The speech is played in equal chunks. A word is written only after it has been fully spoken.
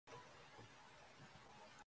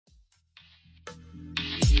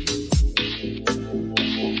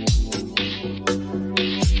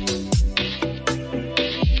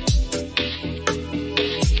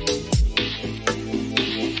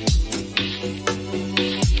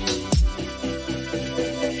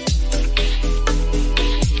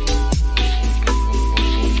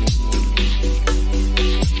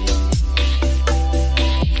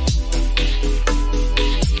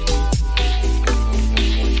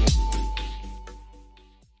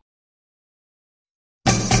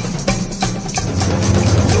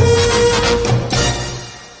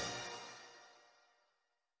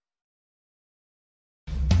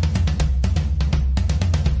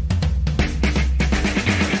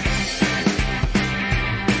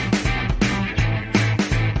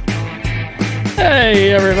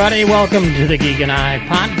Hey, everybody. Welcome to the Geek and I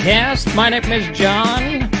podcast. My name is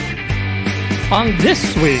John. On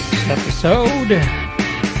this week's episode,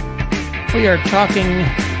 we are talking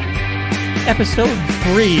episode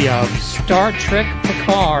 3 of Star Trek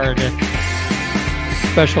Picard.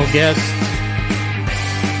 Special guest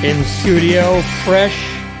in studio, fresh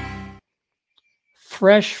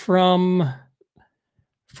from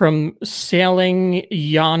sailing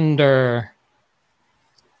yonder.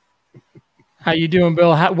 How you doing,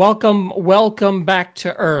 Bill? Welcome back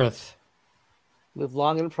to Earth. Live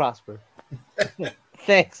long and prosper.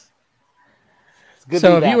 Thanks.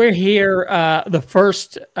 So if you were here the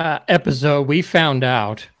first episode, we found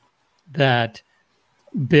out that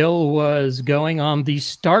Bill was going on the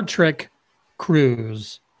Star Trek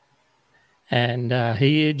cruise, and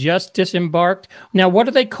he had just disembarked. Now, what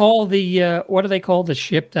do they call the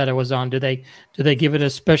ship that it was on? Do they give it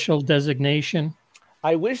a special designation?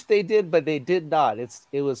 I wish they did, but they did not.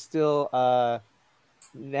 It was still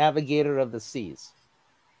Navigator of the Seas.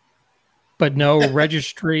 But no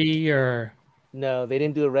registry or... No, they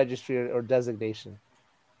didn't do a registry or designation.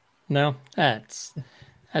 No, that's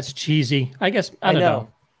cheesy. I guess I don't know.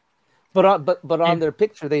 But on their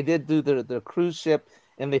picture, they did do the cruise ship,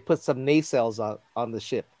 and they put some nacelles on the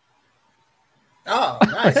ship. Oh,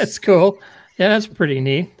 nice. That's cool. Yeah, that's pretty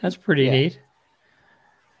neat. Neat.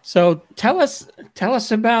 So tell us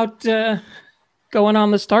about going on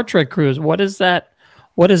the Star Trek cruise. What is that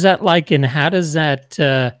like, and how does that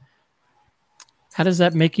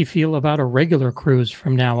make you feel about a regular cruise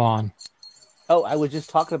from now on? Oh, I was just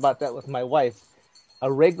talking about that with my wife.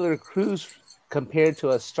 A regular cruise compared to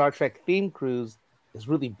a Star Trek themed cruise is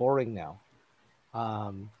really boring now.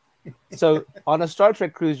 So on a Star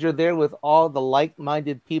Trek cruise, you're there with all the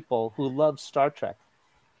like-minded people who love Star Trek,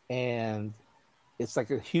 and it's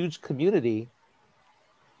like a huge community,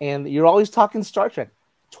 and you're always talking Star Trek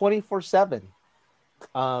 24/7.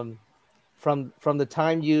 From the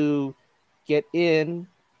time you get in,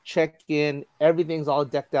 check in, everything's all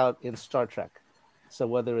decked out in Star Trek. So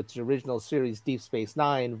whether it's the original series, Deep Space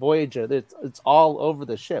Nine, Voyager, it's all over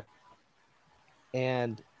the ship.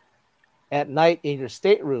 And at night in your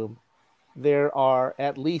stateroom, there are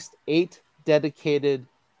at least 8 dedicated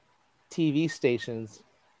TV stations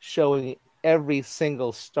showing every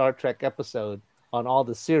single Star Trek episode on all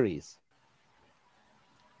the series.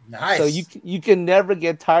 Nice. So you can never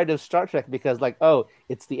get tired of Star Trek because, like, oh,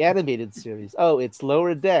 it's the animated series. Oh, it's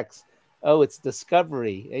Lower Decks. Oh, it's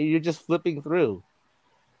Discovery. And you're just flipping through.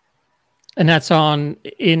 And that's on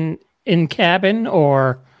in cabin,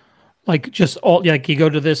 or like just all, like you go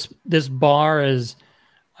to this bar as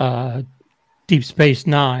Deep Space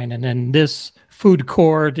Nine, and then this food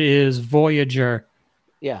court is Voyager.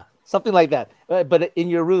 Yeah, something like that. But in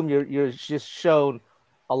your room, you're just shown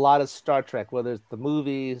a lot of Star Trek, whether it's the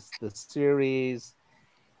movies, the series,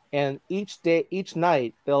 and each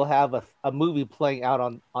night they'll have a movie playing out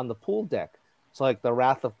on the pool deck. So like The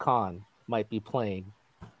Wrath of Khan might be playing,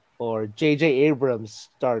 or J.J. Abrams'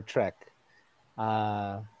 Star Trek,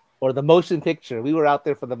 or the motion picture. We were out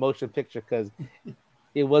there for the motion picture because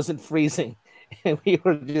it wasn't freezing, and we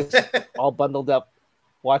were just all bundled up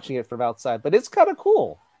watching it from outside. But it's kind of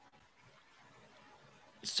cool.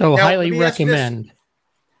 So now, highly recommend.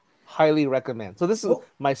 Highly recommend. So this is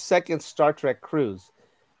my second Star Trek cruise.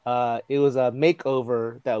 It was a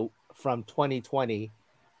makeover from 2020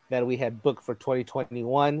 that we had booked for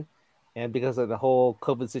 2021. And because of the whole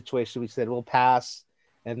COVID situation, we said we'll pass.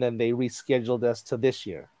 And then they rescheduled us to this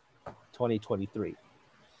year, 2023.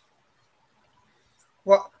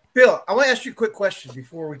 Well, Bill, I want to ask you a quick question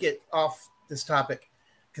before we get off this topic,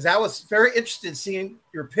 because I was very interested in seeing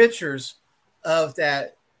your pictures of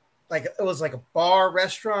that. Like it was like a bar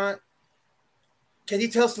restaurant. Can you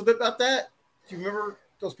tell us a little bit about that? Do you remember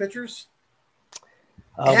those pictures?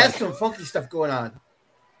 It had some funky stuff going on.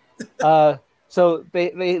 So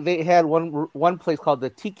they had one place called the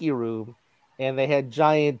Tiki Room, and they had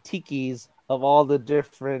giant tikis of all the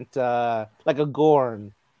different, like a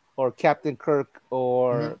Gorn or Captain Kirk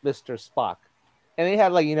or Mr. Spock, and they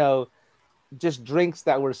had, like, you know, just drinks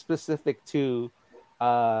that were specific to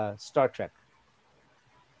Star Trek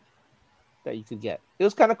that you could get. It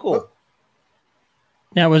was kind of cool.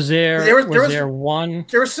 Now, was there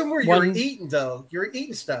was somewhere you were eating, though. You were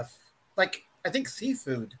eating stuff, like I think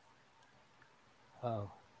seafood. Oh,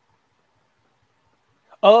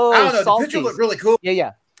 I don't know. Salties. The picture looked really cool.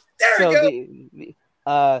 Yeah. There we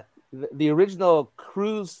go. The original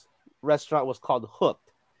cruise restaurant was called Hooked,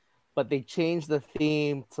 but they changed the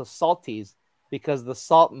theme to Salties because the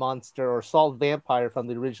salt monster or salt vampire from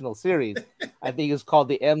the original series, I think, is called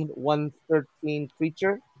the M113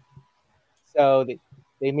 creature. So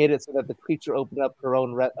they made it so that the creature opened up her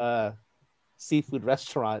own seafood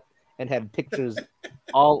restaurant and had pictures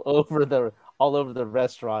all over the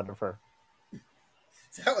restaurant of her.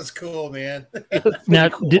 That was cool, man. Now,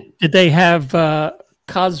 cool. did they have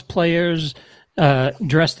cosplayers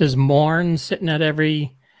dressed as Morn sitting at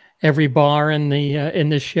every bar in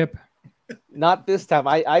the ship? Not this time.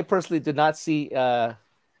 I personally did not see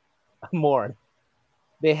Morn.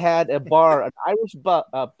 They had a bar, an Irish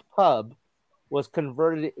pub was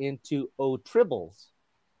converted into O'Tribbles.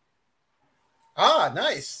 Ah,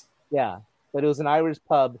 nice. Yeah, but it was an Irish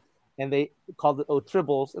pub, and they called it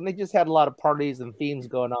O'Tribbles, and they just had a lot of parties and themes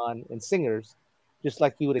going on and singers, just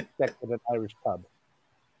like you would expect at an Irish pub.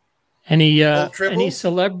 Any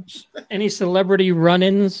celebrity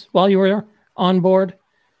run-ins while you were on board?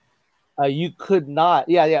 You could not.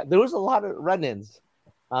 Yeah. There was a lot of run-ins.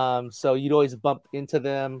 So you'd always bump into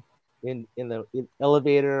them in the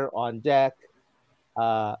elevator, on deck.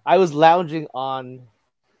 I was lounging on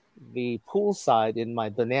the pool side in my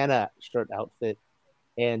banana shirt outfit,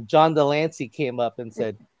 and John Delancey came up and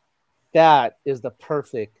said, "That is the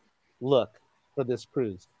perfect look for this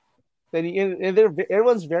cruise." And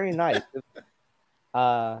everyone's very nice.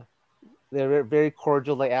 They're very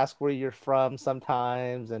cordial. They ask where you're from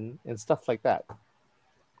sometimes and stuff like that.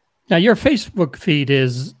 Now, your Facebook feed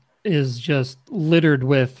is just littered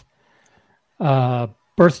with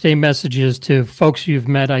birthday messages to folks you've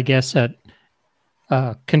met, I guess, at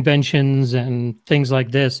conventions and things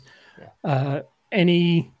like this. Yeah.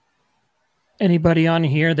 Anybody on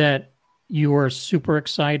here that you were super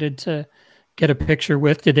excited to get a picture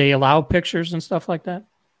with? Did they allow pictures and stuff like that?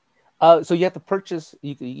 So you have to purchase.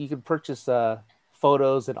 You can purchase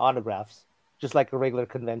photos and autographs, just like a regular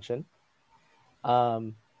convention.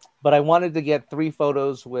 But I wanted to get 3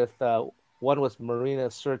 photos with one was Marina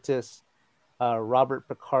Sirtis, Robert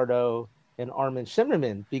Picardo, and Armin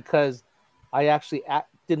Shimmerman, because I actually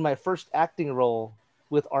did my first acting role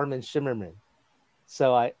with Armin Shimmerman.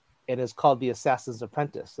 And it's called The Assassin's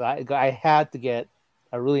Apprentice. So I had to get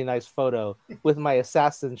a really nice photo with my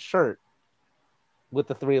assassin shirt with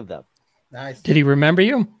the 3 of them. Nice. Did he remember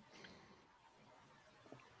you?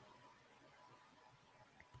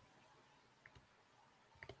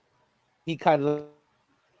 He kind of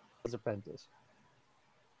was apprentice.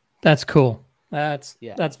 That's cool. That's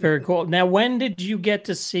very cool. Now, when did you get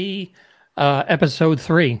to see episode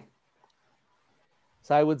 3?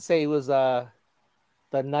 So I would say it was the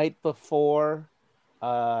night before.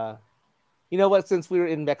 You know what? Since we were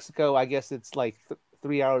in Mexico, I guess it's like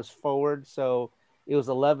 3 hours forward. So it was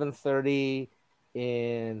 11:30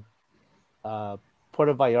 in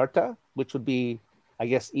Puerto Vallarta, which would be, I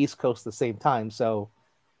guess, East Coast at the same time. So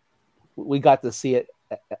we got to see it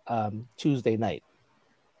Tuesday night.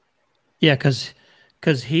 Yeah, because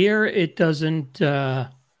here it doesn't,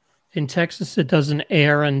 in Texas, it doesn't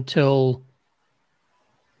air until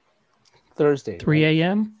Thursday. 3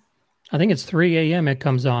 a.m.? I think it's 3 a.m. it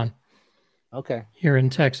comes on. Okay. Here in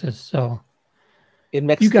Texas. So in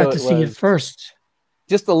Mexico, you got to see it first.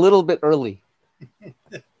 Just a little bit early.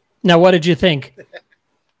 Now, what did you think?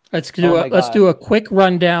 Let's do a quick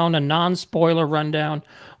rundown, a non-spoiler rundown.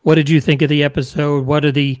 What did you think of the episode? What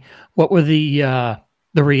were the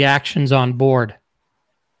reactions on board?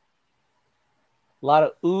 A lot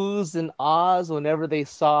of oohs and ahs whenever they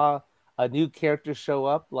saw a new character show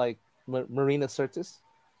up, like Marina Sirtis.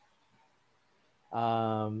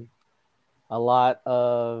 A lot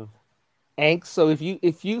of angst. So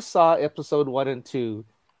if you saw episode 1 and 2,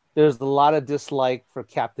 there's a lot of dislike for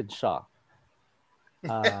Captain Shaw.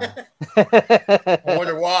 I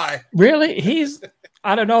wonder why. Really?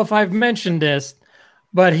 I don't know if I've mentioned this,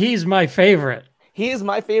 but he's my favorite. He is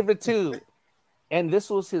my favorite too. And this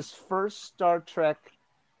was his first Star Trek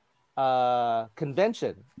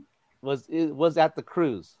convention. Was at the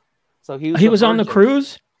cruise. So he was on the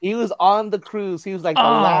cruise? He was on the cruise. He was like the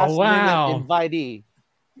last minute invitee.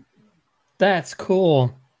 That's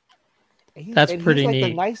cool. That's pretty neat. He's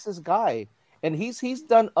like the nicest guy. And he's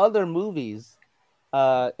done other movies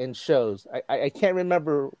and shows. I can't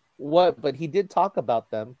remember what, but he did talk about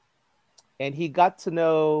them. And he got to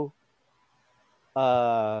know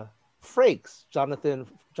Frakes, Jonathan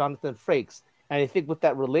Frakes. And I think with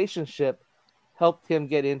that relationship helped him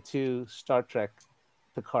get into Star Trek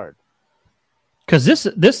Picard. Because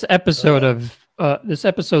this episode of this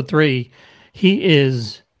episode 3,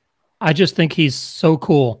 I just think he's so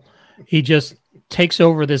cool. He just takes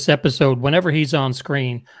over this episode whenever he's on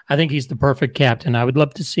screen. I think he's the perfect captain. I would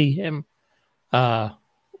love to see him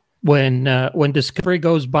when Discovery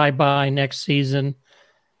goes bye-bye next season.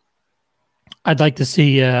 I'd like to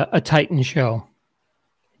see a Titan show.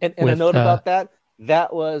 And a note about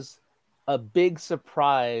that was a big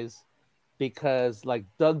surprise because like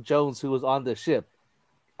Doug Jones, who was on the ship,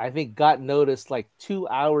 I think got noticed like 2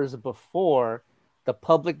 hours before the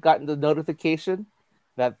public got the notification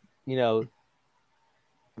that, you know,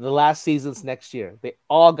 the last season's next year. They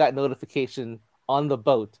all got notification on the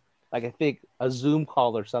boat. Like I think a Zoom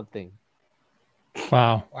call or something.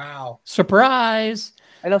 Wow. Surprise.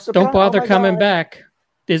 I know, surprise. Don't bother coming back.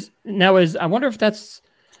 I wonder if that's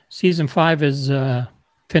season 5 is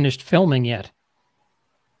finished filming yet.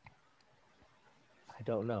 I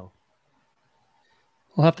don't know.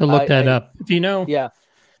 We'll have to look that up. Do you know? Yeah.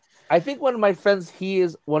 I think one of my friends, he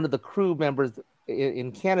is one of the crew members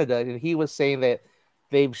in Canada, and he was saying that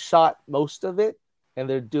they've shot most of it and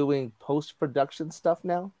they're doing post-production stuff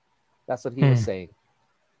now. That's what he was saying.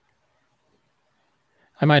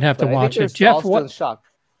 I might have to watch it. Jeff, what? Shocked.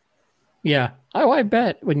 Yeah. Oh, I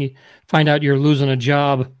bet when you find out you're losing a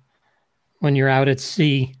job when you're out at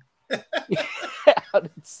sea. Out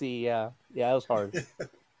at sea, yeah. Yeah, it was hard.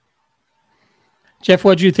 Jeff,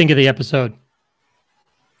 what did you think of the episode?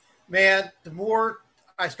 Man, the more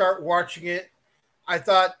I start watching it, I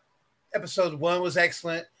thought episode 1 was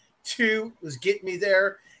excellent. 2 was getting me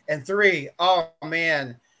there. And 3, oh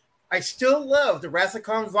man, I still love the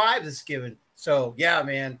Rathacon vibe it's given. So yeah,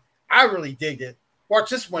 man, I really digged it.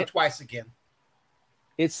 Watch this one twice again.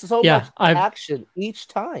 It's so much action each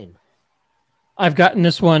time. I've gotten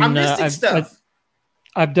this one. I'm missing stuff.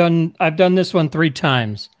 I've done this one 3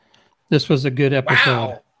 times. This was a good episode.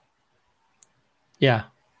 Wow. Yeah,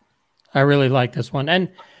 I really like this one.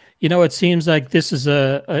 And, you know, it seems like this is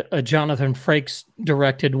a Jonathan Frakes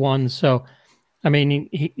directed one. So, I mean,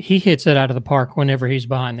 he hits it out of the park whenever he's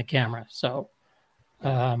behind the camera. So,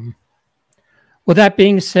 with that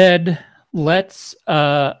being said, let's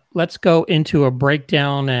go into a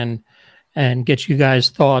breakdown and get you guys'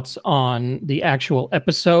 thoughts on the actual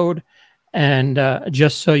episode. And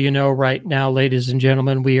just so you know, right now, ladies and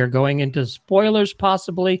gentlemen, we are going into spoilers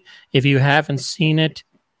possibly. If you haven't seen it,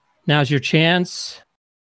 now's your chance.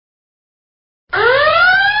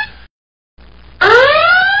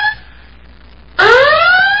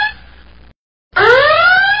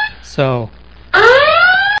 So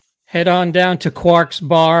head on down to Quark's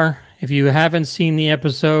Bar if you haven't seen the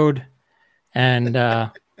episode, and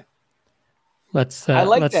let's. I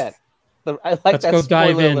like that. I like that. Go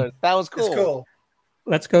dive in. Alert. That was cool.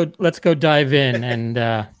 It's cool. Let's go dive in,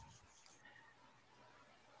 and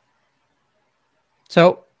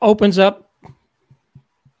so opens up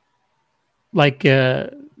like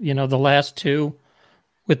you know, the last 2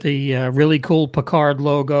 with the really cool Picard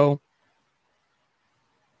logo,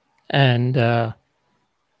 and the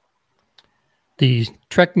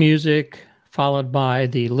Trek music, followed by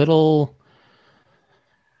the little,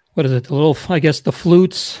 what is it? The little, I guess, the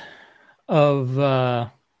flutes of the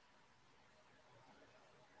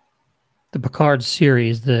Picard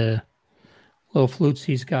series, the little flutes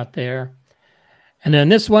he's got there. And then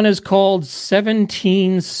this one is called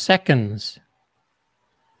 17 Seconds.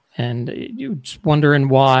 And you're just wondering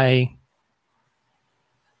why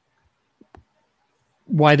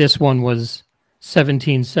this one was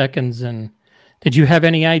 17 seconds. And did you have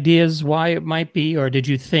any ideas why it might be? Or did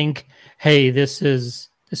you think, hey, this has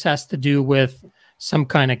to do with some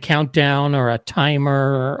kind of countdown or a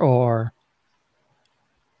timer? Or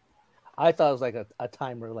I thought it was like a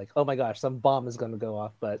timer, like, oh my gosh, some bomb is going to go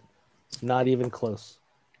off, but not even close.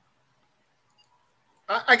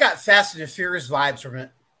 I got Fast and the Furious vibes from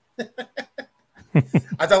it.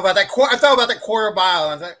 I thought about that quarter mile.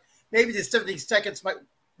 I thought maybe the 17 seconds might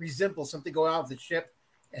resemble something going on with the ship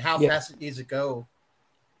and how fast it needs to go.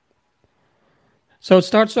 So it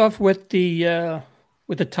starts off with the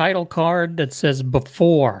title card that says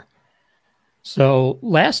before. So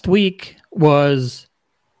last week was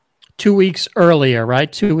 2 weeks earlier,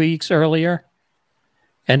 right? 2 weeks earlier.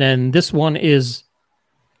 And then this one is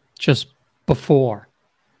just before.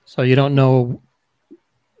 So you don't know,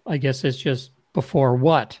 I guess it's just before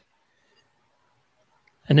what.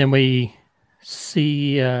 And then we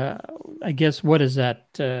see, I guess, what is that?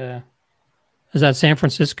 Is that San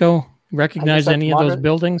Francisco? Recognize any of those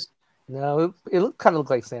buildings? No, it kind of looked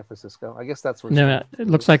like San Francisco. I guess that's where. No, it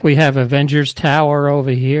looks like we have Avengers Tower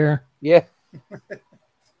over here. Yeah.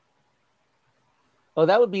 Oh,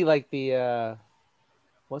 that would be like the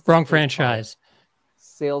what's wrong franchise?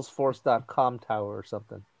 Salesforce.com tower or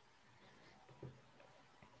something.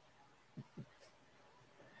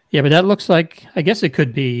 Yeah, but that looks like, I guess it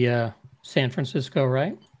could be San Francisco,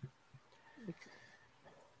 right?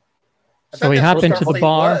 So we hop into the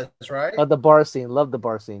bar. Was, right? Oh, the bar scene. Love the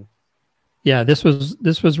bar scene. Yeah, this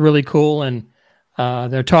was really cool, and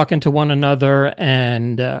They're talking to one another,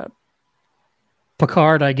 and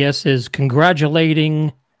Picard, I guess, is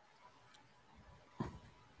congratulating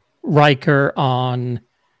Riker on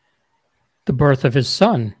the birth of his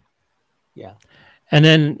son. Yeah. And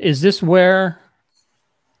then this is where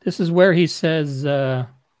he says, and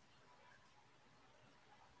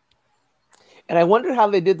I wonder how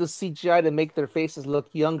they did the CGI to make their faces look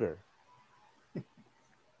younger.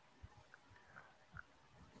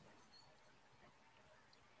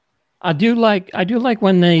 I do like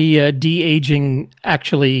when the de-aging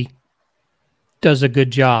actually does a good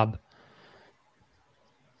job.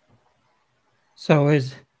 So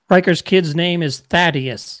Riker's kid's name is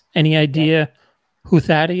Thaddeus. Any idea who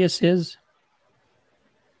Thaddeus is?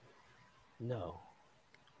 No.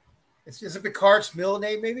 Is it Picard's middle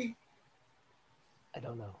name, maybe? I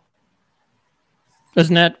don't know.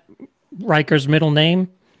 Isn't that Riker's middle name?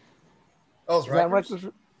 Oh, it's Riker's?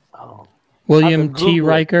 Oh. William T.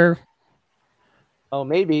 Riker. Oh,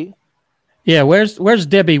 maybe. Yeah, where's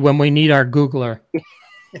Debbie when we need our Googler?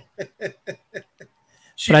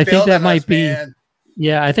 But I think that might be. Man.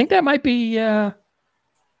 Yeah, I think that might be. I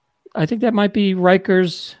think that might be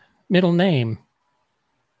Riker's middle name.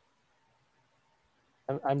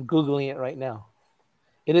 I'm Googling it right now.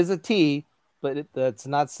 It is a T, but it's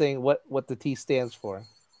not saying what the T stands for.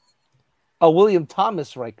 Oh, William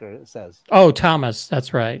Thomas Riker, it says. Oh, Thomas,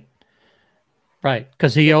 that's right. Right,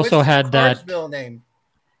 because he also had that middle name.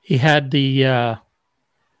 He had the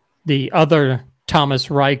other Thomas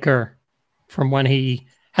Riker from when he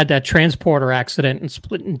had that transporter accident and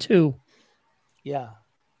split in two. Yeah.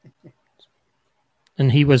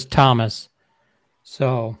 And he was Thomas.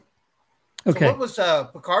 So, okay. So what was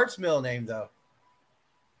Picard's middle name, though?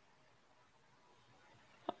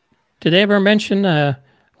 Did they ever mention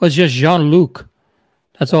was just Jean-Luc?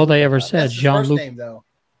 That's all they ever said. That's his Jean-Luc. first name, though.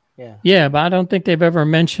 Yeah. Yeah, but I don't think they've ever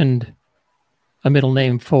mentioned a middle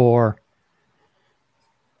name for.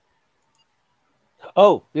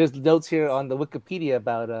 Oh, there's notes here on the Wikipedia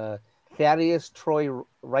about Thaddeus Troy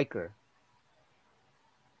Riker.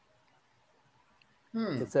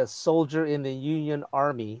 It says soldier in the Union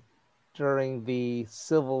Army during the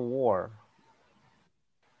Civil War.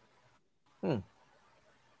 What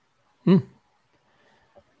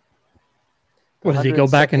does he go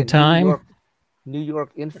back in time? New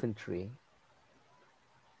York Infantry.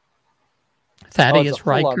 Thaddeus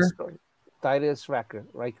Riker. Thaddeus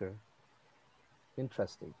Riker.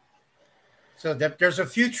 Interesting. So there's a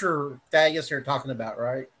future Thaddeus they're talking about,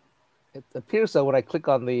 right? It appears so when I click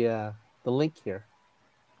on the link here.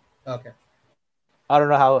 Okay. I don't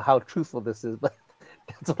know how truthful this is, but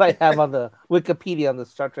that's what I have on the Wikipedia, on the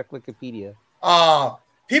Star Trek Wikipedia.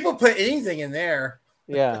 People put anything in there.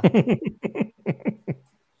 Yeah.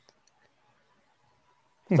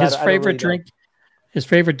 His favorite drink, his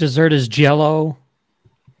favorite dessert is Jell-O.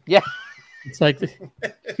 Yeah. It's like it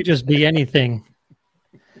could just be anything.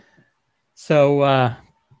 So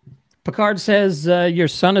Picard says, your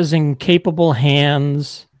son is in capable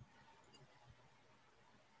hands.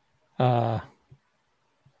 And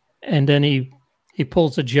then he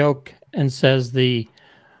pulls a joke and says the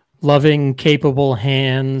loving, capable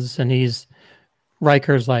hands. And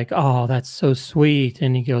Riker's like, oh, that's so sweet.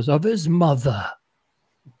 And he goes, of his mother.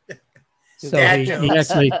 So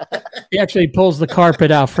he actually pulls the carpet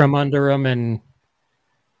out from under him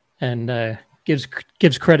and gives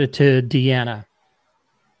credit to Deanna.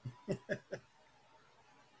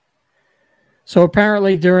 So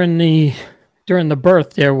apparently during the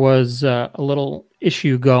birth there was a little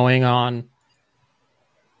issue going on,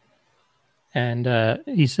 and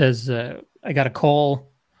he says, "I got a call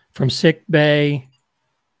from sick bay.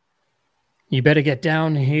 You better get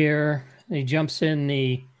down here." And he jumps in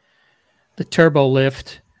the turbo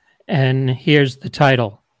lift, and here's the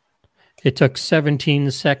title. It took 17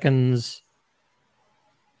 seconds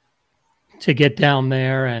to get down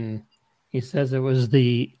there, and he says it was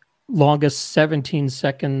the longest 17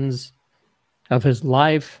 seconds of his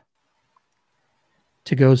life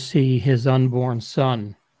to go see his unborn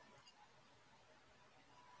son.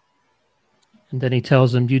 And then he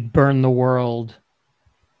tells him, you'd burn the world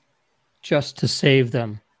just to save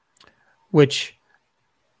them, which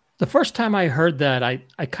the first time I heard that, I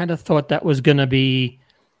kind of thought that was going to be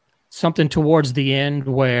something towards the end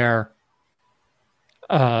where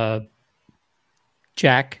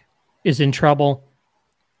Jack is in trouble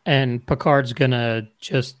and Picard's going to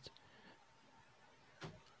just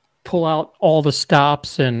pull out all the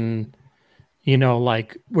stops and,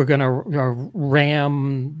 like we're going to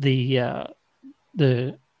ram the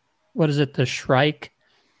what is it? The Shrike?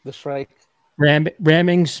 The Shrike.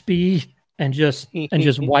 Ramming speed. And just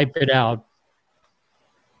wipe it out.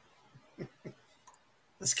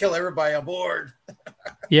 Let's kill everybody on board.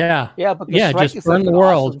 Yeah. Yeah, but just burn the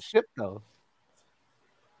world. Awesome ship, though.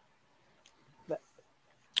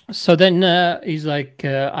 So then he's like,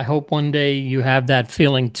 I hope one day you have that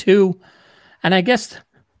feeling too. And I guess,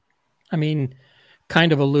 I mean,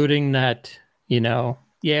 kind of alluding that, we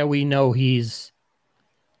know he's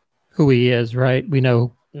who he is, right? We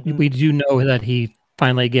know, we do know that he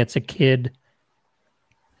finally gets a kid.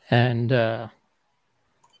 And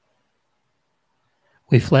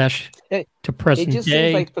we flash to present day. It just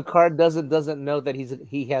seems like Picard doesn't know that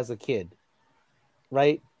he has a kid,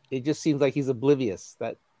 right? It just seems like he's oblivious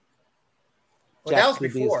that Jack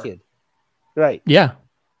could be his kid. Right. Yeah.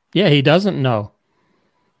 Yeah, he doesn't know.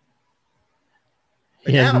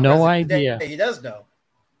 He has no idea. He does know.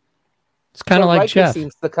 It's kind of like Riker Jeff.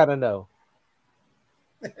 Seems to kind of know.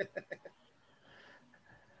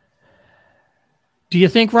 Do you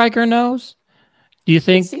think Riker knows? Do you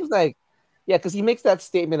think? It seems like, yeah, because he makes that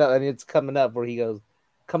statement and it's coming up where he goes,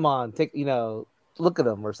 "Come on, look at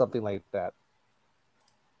him," or something like that.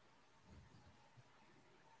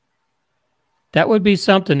 That would be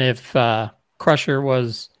something if Crusher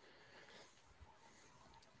was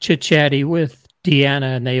chit-chatty with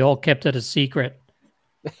Deanna and they all kept it a secret.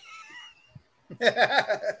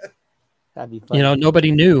 That'd be funny.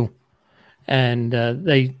 Nobody knew. And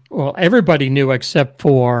everybody knew except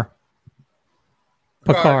for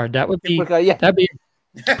Picard. That would be that'd be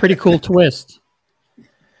a pretty cool twist.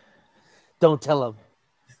 Don't tell him.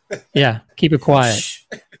 Yeah, keep it quiet.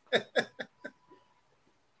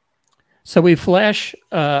 So we flash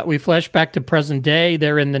back to present day.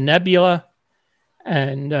 They're in the nebula,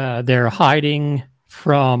 and they're hiding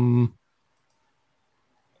from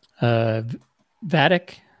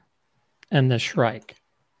Vadic and the Shrike.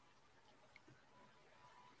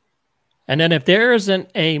 And then if there isn't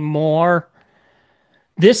a more,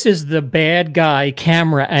 this is the bad guy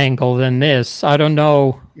camera angle than this. I don't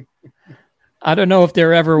know if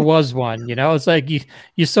there ever was one. It's like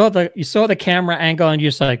you saw the camera angle and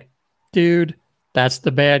you're just like, dude, that's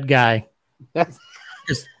the bad guy.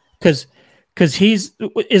 Because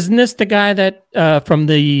isn't this the guy that from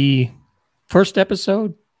the first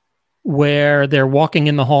episode where they're walking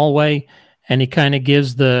in the hallway and he kind of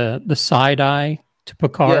gives the side eye to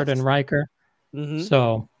Picard and Riker? Mm-hmm.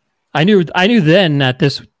 So I knew then that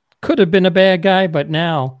this could have been a bad guy, but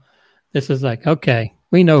now this is like, okay,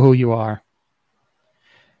 we know who you are.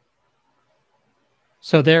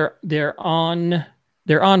 So they're on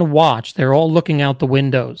watch. They're all looking out the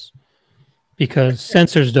windows because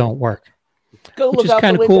sensors don't work. Which is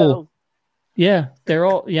kind of cool. Yeah, they're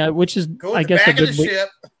all which is I guess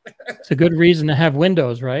it's a good reason to have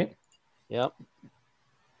windows, right? Yep.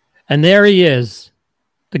 And there he is,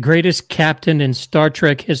 the greatest captain in Star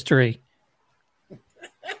Trek history.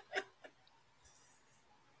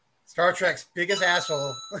 Star Trek's biggest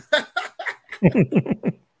asshole.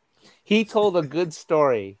 He told a good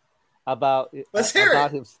story about. Let's hear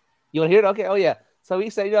it. Him. You want to hear it? Okay. Oh yeah. So he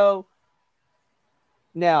said,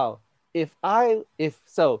 now the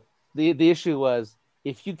issue was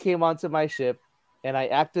if you came onto my ship and I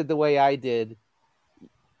acted the way I did,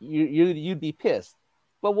 you'd be pissed.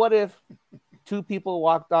 But what if two people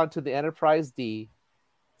walked onto the Enterprise D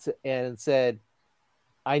and said,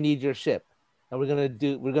 "I need your ship, and we're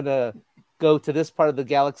gonna go to this part of the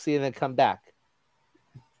galaxy and then come back"?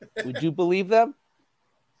 Would you believe them?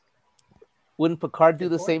 Wouldn't Picard do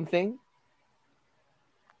the same thing?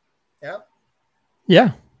 Yep.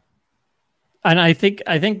 Yeah. And I think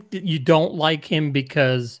that you don't like him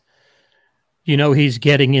because he's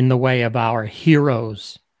getting in the way of our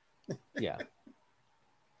heroes. Yeah.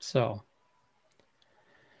 So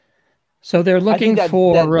they're looking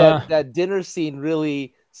for that dinner scene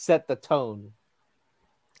really set the tone.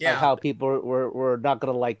 Yeah. Of how people were not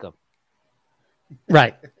going to like him.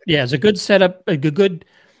 Right. Yeah, it's a good setup, a good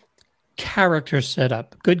character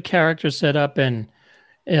setup. Good character setup and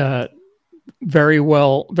very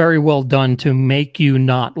well done to make you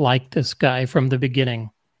not like this guy from the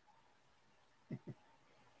beginning.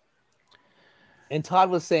 And Todd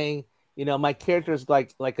was saying, my character is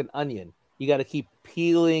like an onion. You got to keep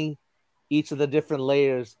peeling each of the different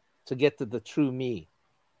layers to get to the true me.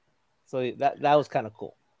 So that was kind of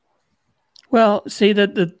cool. Well, see,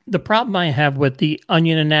 the problem I have with the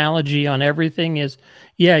onion analogy on everything is,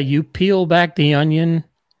 you peel back the onion,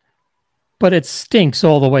 but it stinks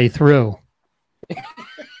all the way through.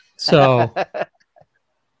 So,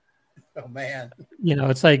 oh man, it's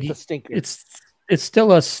it's like a stinker. It's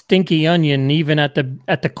still a stinky onion, even at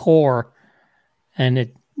the core, and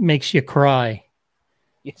it makes you cry.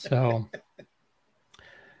 So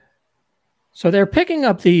So they're picking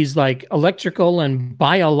up these like electrical and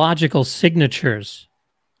biological signatures,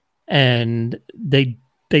 and they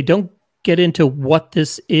don't get into what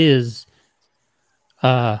this is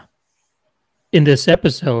in this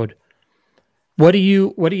episode. Do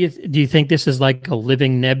you think this is like a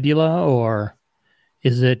living nebula, or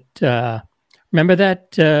is it remember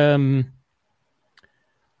that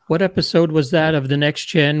what episode was that of the Next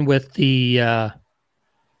Gen with the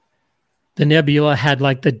nebula had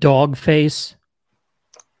like the dog face?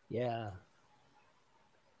 Yeah.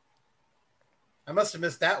 I must have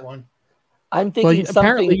missed that one. I'm thinking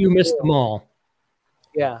apparently you missed them all.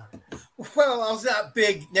 Yeah. Well, I was not a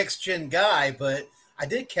big Next Gen guy, but I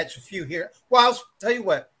did catch a few here. Well, I'll tell you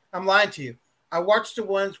what. I'm lying to you. I watched the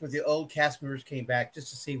ones where the old cast members came back just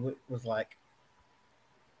to see what it was like.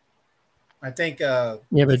 I think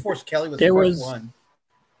Force Kelly was the first one.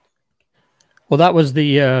 Well, that was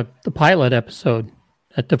the pilot episode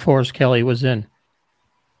that DeForest Kelly was in.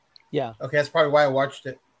 Yeah. Okay, that's probably why I watched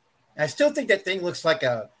it. I still think that thing looks like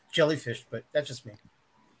a jellyfish, but that's just me.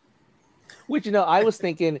 Which, I was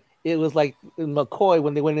thinking it was like in McCoy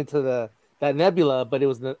when they went into that nebula, but it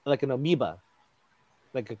was like an amoeba,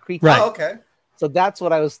 like a creature. Right. Oh, okay. So that's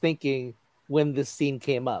what I was thinking when this scene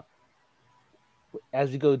came up.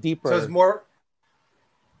 As you go deeper. So it's more.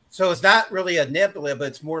 So it's not really a nebula, but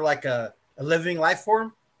it's more like a living life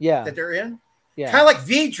form. Yeah. That they're in. Yeah. Kind of like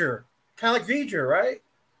V'ger, right?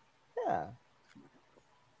 Yeah.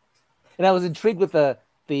 And I was intrigued with the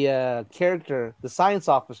character, the science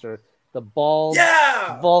officer, the bald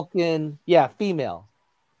Vulcan, female.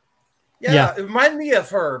 Yeah, it reminded me of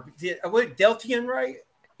her. What, Deltian, right?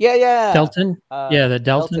 Yeah. Delton? The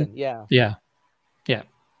Delton. Yeah.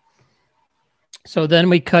 So then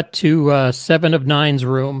we cut to 7 of 9's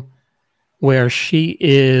room, where she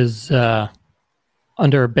is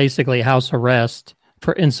under basically house arrest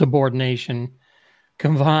for insubordination,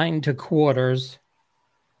 confined to quarters.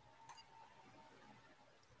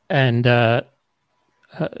 And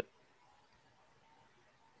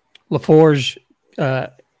LaForge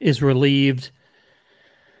is relieved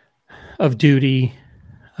of duty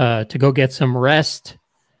to go get some rest,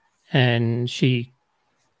 and she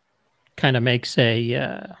kind of makes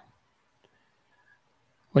a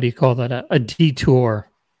what do you call that? A detour.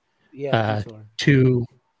 To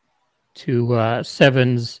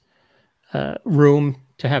 7's room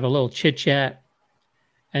to have a little chit chat,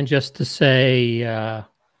 and just to say,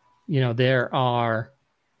 there are,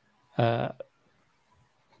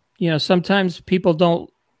 sometimes people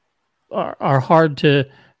are hard to.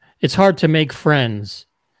 It's hard to make friends,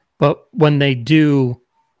 but when they do,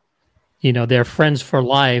 they're friends for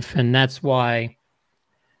life, and that's why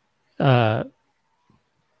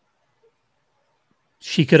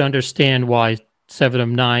she could understand why 7 of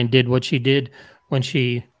 9 did what she did when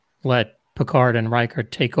she let Picard and Riker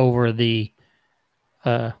take over the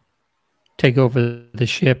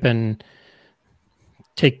ship and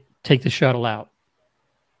take the shuttle out.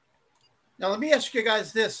 Now let me ask you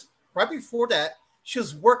guys this: right before that, she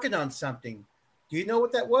was working on something. Do you know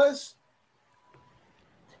what that was?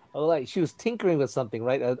 Oh, like she was tinkering with something,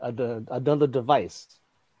 right? Another device.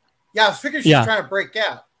 Yeah, I figured she was trying to break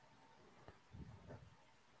out.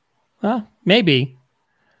 Well, maybe.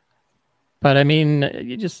 But I mean,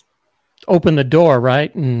 you just open the door,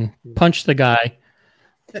 right? And punch the guy.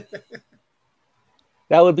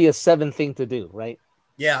 That would be a 7 thing to do, right?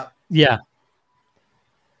 Yeah. Yeah.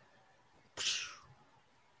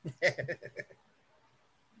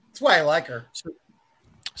 That's why I like her.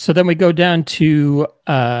 So then we go down to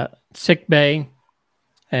sick bay,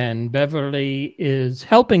 and Beverly is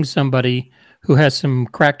helping somebody who has some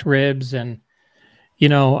cracked ribs. And,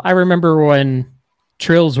 I remember when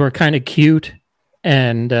Trills were kind of cute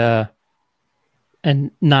and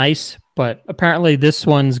nice, but apparently this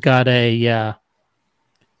one's got a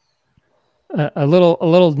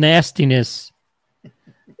little nastiness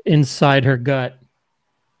inside her gut,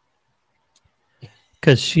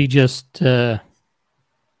 because she just little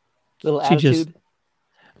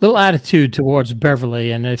attitude towards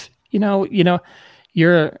Beverly. And if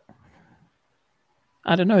you're,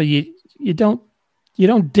 I don't know, you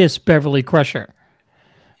don't diss Beverly Crusher,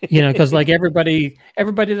 because like everybody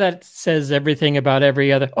that says everything about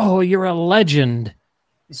every other, oh, you're a legend.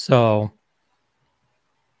 So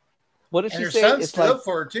what did she say? Her son stood up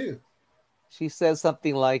for her too. She says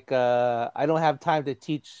something like, I don't have time to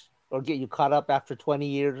teach or get you caught up after 20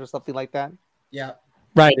 years or something like that. Yeah.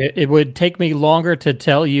 Right. It would take me longer to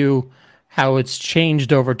tell you how it's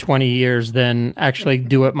changed over 20 years than actually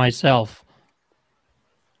do it myself.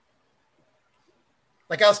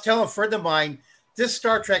 Like I was telling a friend of mine, this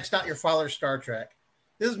Star Trek's not your father's Star Trek.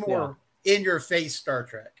 This is more in-your-face Star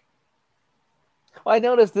Trek. Well, I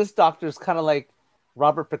noticed this doctor's kind of like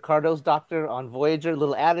Robert Picardo's doctor on Voyager,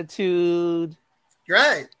 little attitude.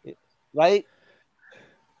 Right. Right?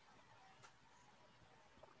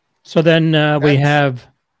 So then we have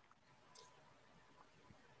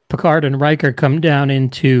Picard and Riker come down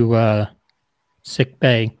into sick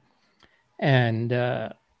bay, and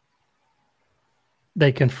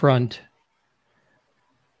they confront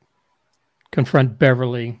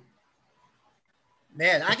Beverly.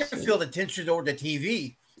 Man, I can feel the tension over the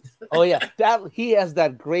TV. Oh yeah, he has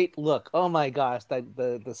that great look. Oh my gosh,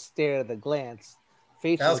 the stare, the glance,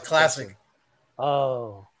 facial. That was classic.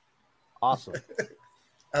 Oh, awesome.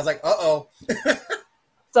 I was like, uh-oh.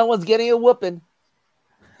 Someone's getting a whooping.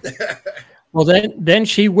 Well, then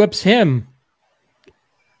she whips him.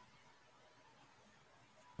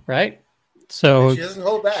 Right? So and she doesn't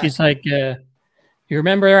hold back. She's like, you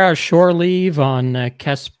remember our shore leave on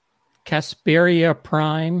Casperia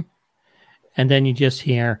Prime? And then you just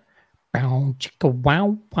hear, bow, chicka,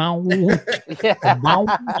 wow, wow, wow, wow,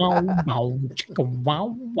 wow, chicka,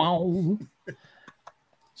 wow, wow.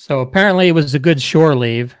 So apparently it was a good shore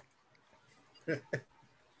leave.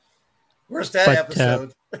 Where's that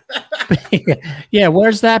episode? Yeah,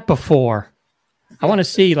 where's that before? I want to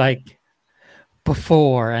see like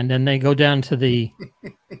before, and then they go down to the.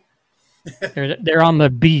 They're on the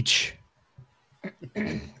beach.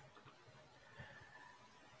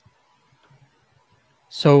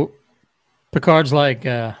 So Picard's like,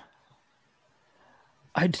 I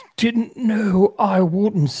didn't know I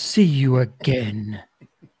wouldn't see you again.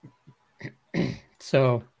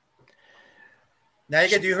 So now you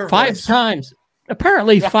can do her five voice. times.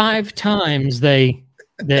 Apparently, 5 times they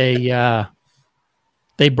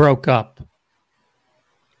broke up,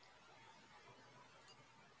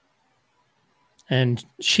 and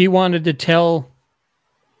she wanted to tell.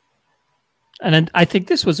 And I think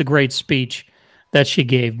this was a great speech that she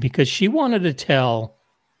gave, because she wanted to tell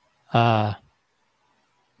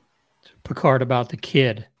Picard about the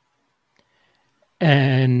kid.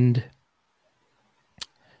 And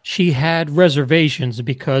she had reservations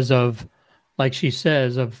because of, like she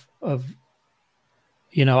says, of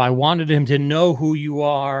I wanted him to know who you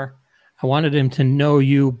are. I wanted him to know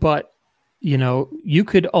you, but, you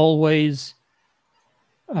could always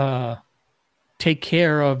take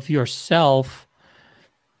care of yourself.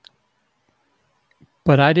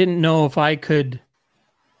 But I didn't know if I could,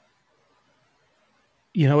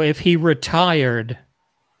 if he retired,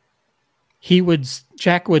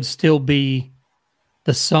 Jack would still be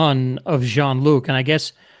the son of Jean-Luc. And I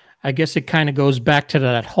guess it kind of goes back to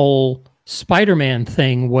that whole Spider-Man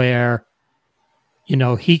thing where,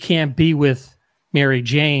 he can't be with Mary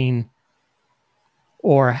Jane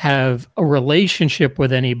or have a relationship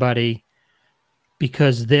with anybody,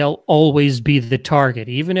 because they'll always be the target.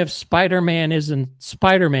 Even if Spider-Man isn't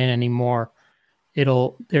Spider-Man anymore,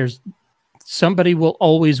 somebody will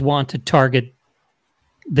always want to target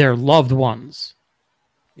their loved ones.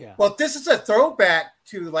 Yeah. Well, this is a throwback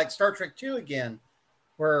to like Star Trek 2 again,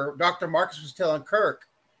 where Dr. Marcus was telling Kirk.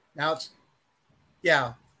 Now it's,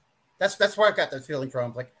 that's where I got that feeling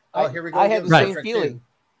from. Like, here we go. I had the Star same Trek feeling. 2.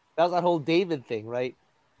 That was that whole David thing, right?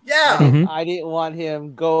 Yeah. I didn't want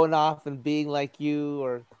him going off and being like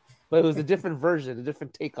you, but it was a different version, a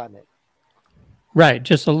different take on it. Right,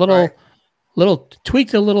 just a little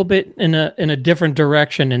tweaked a little bit in a different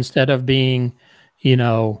direction, instead of being,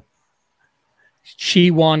 she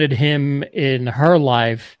wanted him in her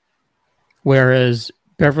life, whereas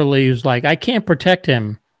Beverly was like, I can't protect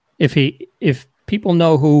him if people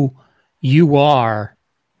know who you are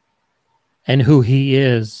and who he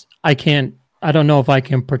is. I don't know if I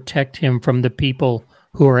can protect him from the people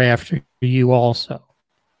who are after you also.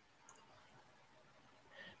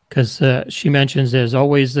 Because she mentions there's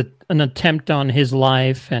always an attempt on his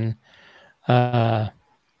life, and, and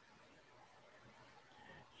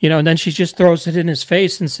then she just throws it in his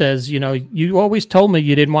face and says, you always told me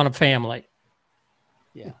you didn't want a family.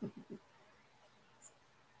 Yeah.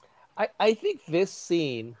 I think this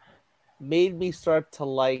scene made me start to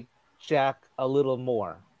like Jack a little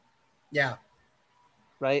more. Yeah.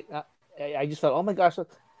 Right? I just thought, oh my gosh,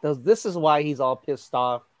 this is why he's all pissed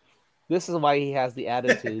off. This is why he has the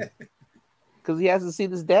attitude. Because he hasn't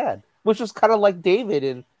seen his dad, which was kind of like David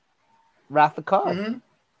in Wrath of Khan.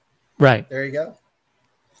 Mm-hmm. Right. There you go.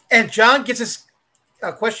 And John gets his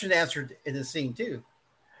question answered in the scene too.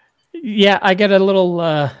 Yeah, I get a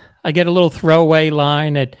little throwaway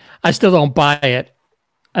line. I still don't buy it.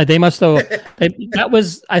 They must have.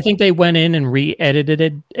 I think they went in and re-edited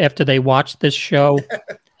it after they watched this show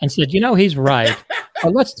and said, he's right.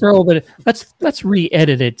 let's throw it. Let's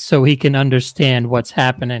re-edit it so he can understand what's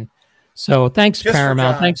happening. So thanks, Just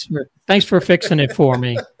Paramount. Thanks for fixing it for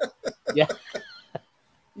me. Yeah.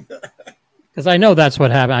 Because I know that's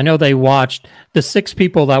what happened. I know they watched the 6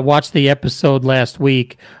 people that watched the episode last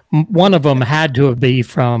week. One of them had to be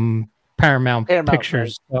from Paramount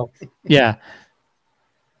Pictures. Right? So, yeah.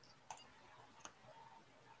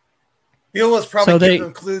 Bill was probably giving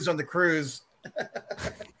them clues on the cruise.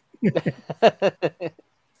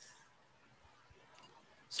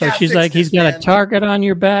 So she's like, he's got a target on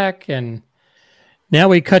your back. And now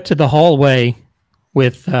we cut to the hallway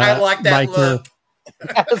with I like that look.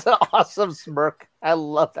 That was an awesome smirk. I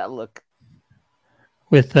love that look.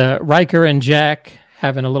 With Riker and Jack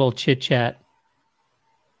having a little chit chat.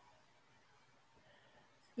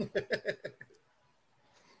 And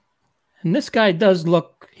this guy does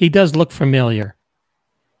look familiar.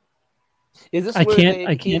 Is this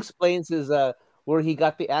where he explains his where he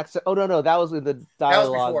got the accent? Oh no, that was in the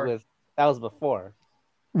dialogue that was before.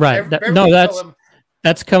 Right.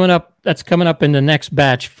 That's coming up. That's coming up in the next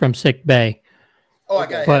batch from Sick Bay. Oh, I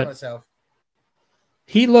got ahead of myself.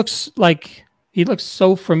 He looks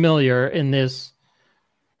so familiar in this.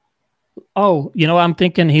 Oh, I'm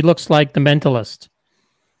thinking he looks like the Mentalist.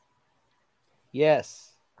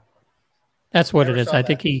 Yes. That's what it is. I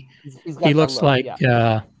think he looks like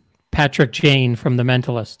Patrick Jane from The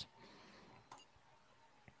Mentalist.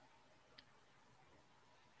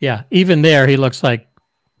 Yeah, even there he looks like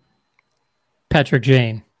Patrick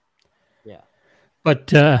Jane. Yeah. But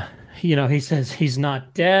he says he's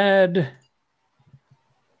not dead.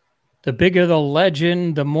 The bigger the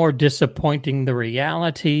legend, the more disappointing the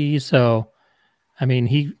reality. So, I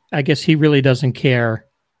mean, I guess he really doesn't care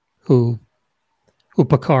who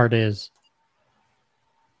Picard is.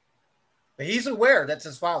 But he's aware that's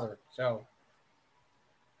his father. So,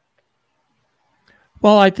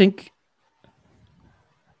 well, I think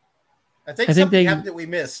something happened that we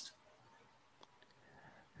missed.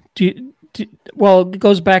 Well, it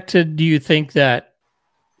goes back to, do you think that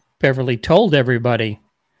Beverly told everybody?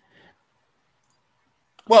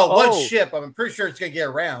 Well, one ship, I'm pretty sure it's going to get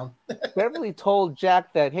around. Beverly told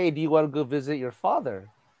Jack that, hey, do you want to go visit your father,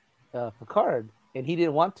 Picard? And he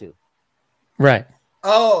didn't want to. Right.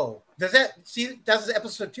 Oh, that's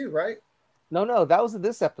episode 2, right? No, that was in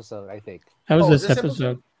this episode, I think. That was this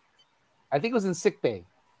episode. I think it was in Sick Bay.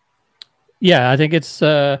 Yeah, I think it's...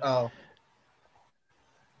 I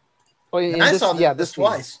saw this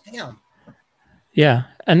twice. Damn. Yeah,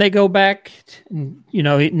 and they go back,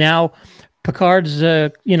 now Picard's,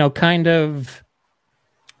 kind of,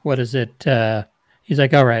 what is it? He's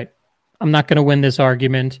like, all right, I'm not going to win this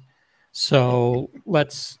argument, so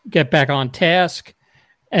let's get back on task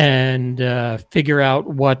and figure out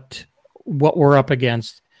what we're up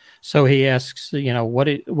against. So he asks, what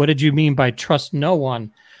did you mean by trust no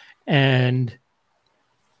one? And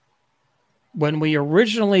when we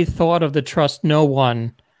originally thought of the trust no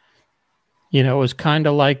one, it was kind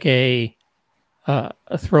of like a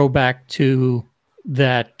throwback to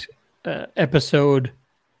that episode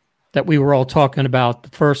that we were all talking about the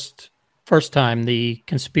first time, the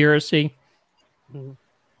conspiracy. Mm-hmm.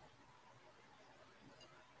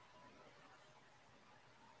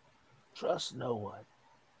 Trust no one.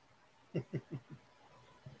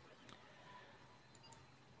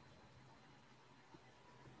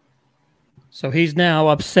 So he's now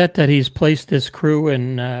upset that he's placed this crew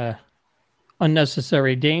in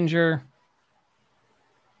unnecessary danger.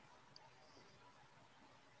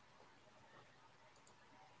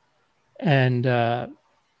 And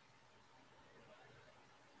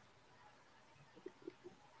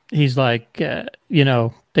he's like,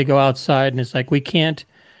 they go outside and it's like, we can't,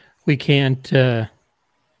 the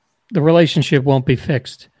relationship won't be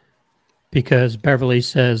fixed because Beverly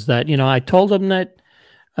says that, I told him that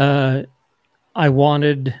I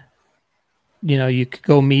wanted, you could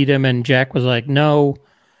go meet him, and Jack was like, no,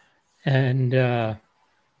 and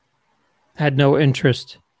had no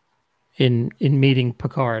interest in meeting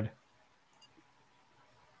Picard.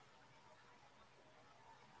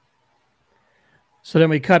 So then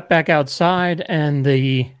we cut back outside, and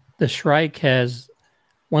the Shrike has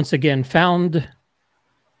once again found,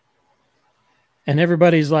 and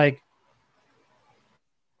everybody's like,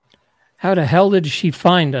 how the hell did she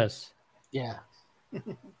find us? Yeah.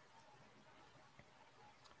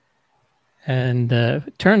 And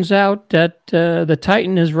it turns out that the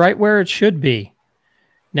Titan is right where it should be.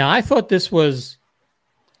 Now, I thought this was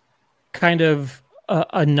kind of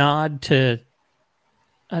a nod to,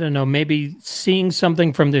 I don't know, maybe seeing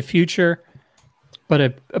something from the future,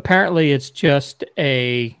 but apparently it's just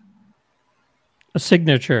a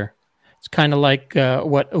signature It's kind of like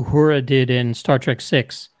what Uhura did in Star Trek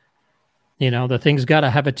 6. The thing's got to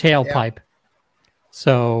have a tailpipe. Yeah.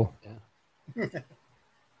 So... Yeah.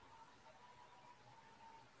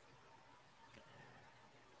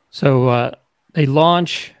 So they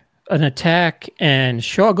launch an attack, and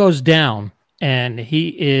Shaw goes down, and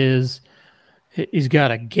he's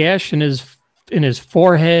got a gash in his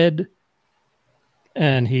forehead,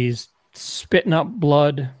 and he's spitting up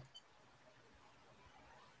blood.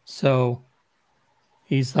 So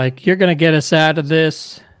he's like, "You're gonna get us out of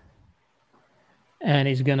this," and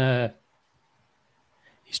he's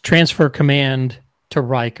transfer command to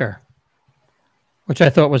Riker, which I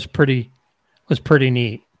thought was pretty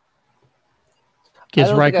neat.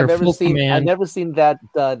 Gives Riker full command. I've never seen that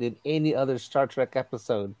done in any other Star Trek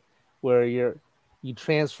episode, where you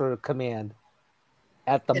transfer command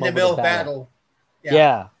at the moment middle of battle.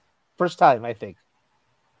 Yeah, first time I think.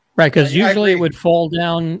 Right, because usually it would fall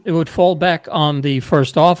down. It would fall back on the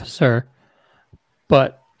first officer,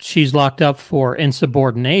 but she's locked up for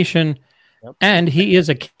insubordination, and he is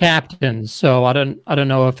a captain. So I don't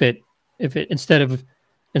know if it instead of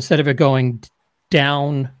it going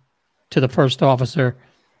down to the first officer,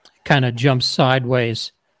 kind of jumps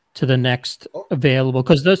sideways to the next available.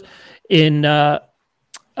 Because those in Wrath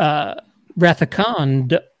of Khan,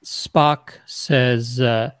 Spock says,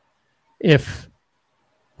 if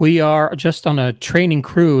we are just on a training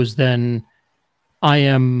cruise, then I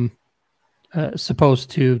am supposed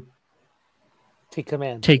to take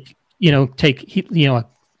command.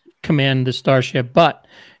 Command the starship. But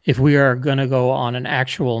if we are going to go on an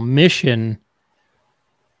actual mission,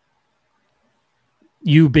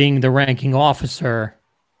 you being the ranking officer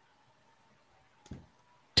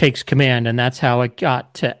takes command, and that's how it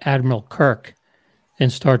got to Admiral Kirk in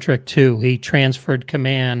Star Trek II. He transferred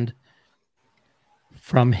command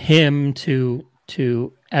from him to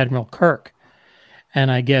Admiral Kirk.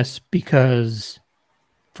 And I guess because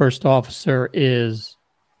first officer is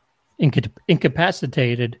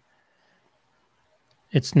incapacitated,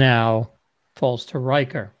 it's now falls to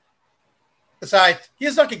Riker. Besides,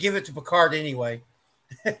 he's not going to give it to Picard anyway.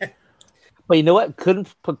 But you know what?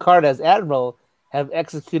 Couldn't Picard, as Admiral, have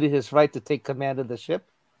executed his right to take command of the ship?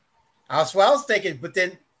 That's what I was thinking, but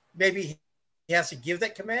then maybe he has to give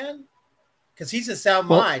that command? Because he's in sound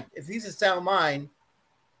mind. If he's in sound mind,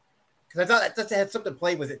 because I thought that had something to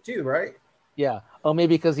play with it too, right? Yeah. Oh,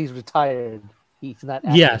 maybe because he's retired. He's not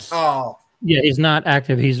active. Yes. Oh. Yeah, he's not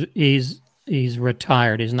active. He's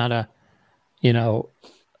retired. He's not a,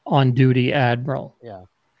 on-duty admiral. Yeah.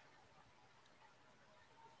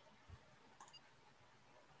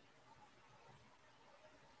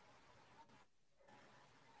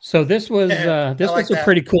 So this was a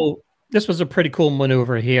pretty cool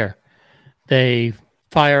maneuver here. They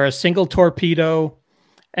fire a single torpedo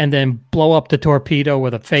and then blow up the torpedo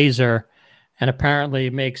with a phaser, and apparently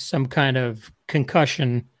makes some kind of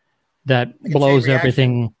concussion that blows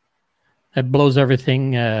everything.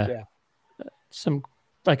 Some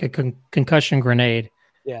like a concussion grenade.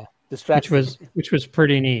 Yeah, distraction. Which was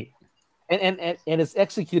pretty neat. And it's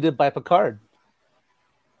executed by Picard.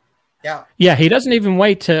 Yeah. He doesn't even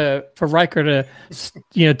wait for Riker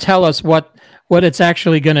to, tell us what it's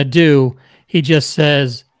actually going to do. He just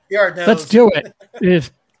says, "Let's do it."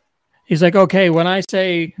 He's like, "Okay, when I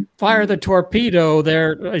say fire the torpedo,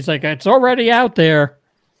 he's like, it's already out there.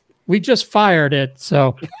 We just fired it."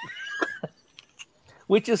 So,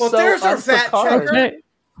 which is there's our fat checker. Okay.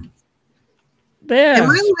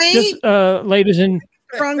 Yeah, just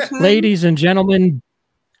ladies and gentlemen.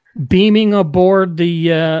 Beaming aboard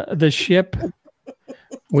the ship,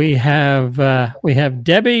 we have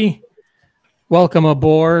Debbie. Welcome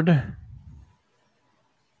aboard.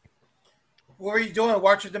 What were you doing?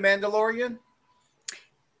 Watching The Mandalorian?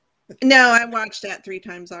 No, I watched that 3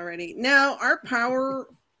 times already. No, our power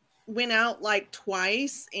went out like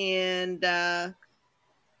twice, and then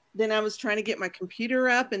I was trying to get my computer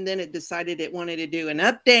up, and then it decided it wanted to do an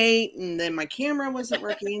update, and then my camera wasn't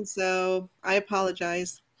working, so I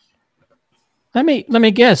apologize. Let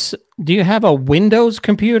me guess. Do you have a Windows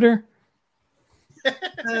computer?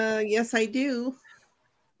 Yes, I do.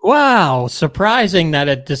 Wow, surprising that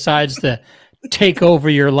it decides to take over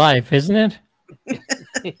your life, isn't it?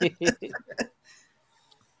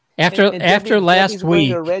 After last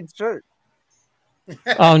week. A red shirt.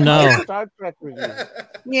 Oh no. Star Trek review.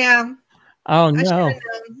 Yeah. Oh no.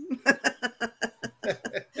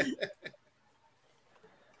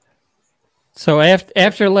 So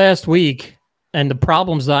after last week and the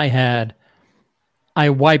problems I had, I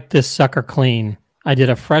wiped this sucker clean. I did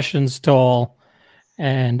a fresh install,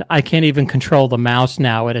 and I can't even control the mouse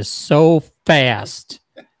now. It is so fast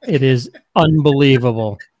It is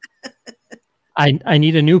unbelievable. I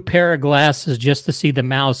need a new pair of glasses just to see the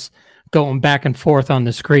mouse going back and forth on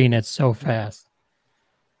the screen. It's so fast.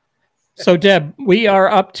 So, Deb, we are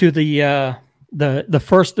up to the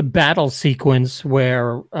first battle sequence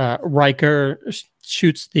where Riker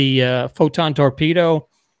shoots the photon torpedo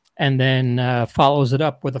and then follows it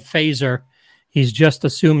up with a phaser. He's just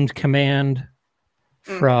assumed command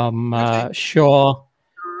from Shaw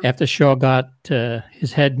after Shaw got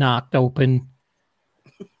his head knocked open.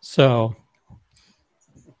 So,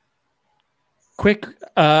 quick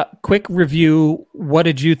review. What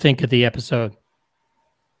did you think of the episode?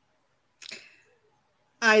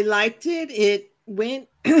 I liked it. It went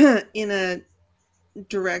in a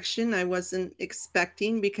direction I wasn't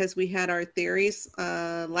expecting because we had our theories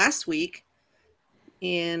last week,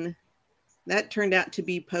 and that turned out to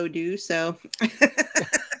be Podu. So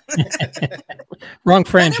wrong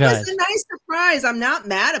franchise. It was a nice surprise. I'm not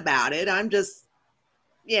mad about it. I'm just,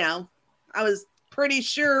 I was pretty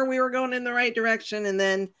sure we were going in the right direction, and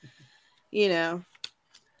then,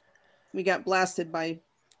 we got blasted by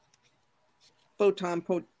photon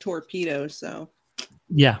torpedo. So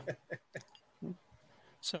yeah.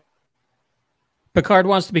 So Picard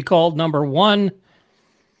wants to be called number 1,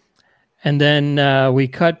 and then we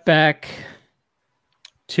cut back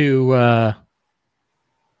to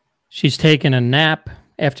she's taking a nap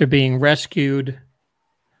after being rescued.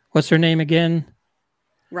 What's her name again?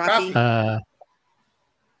 Rafi.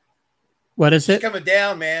 What is She's it? coming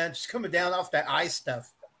down, man. She's coming down off that eye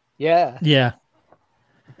stuff. Yeah. Yeah.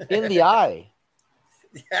 In the eye.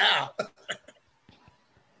 Yeah.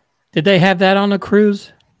 Did they have that on the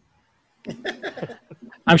cruise?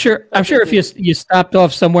 I'm sure if you stopped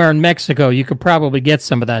off somewhere in Mexico, you could probably get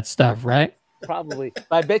some of that stuff, right? Probably.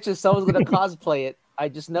 I bet you someone's going to cosplay it. I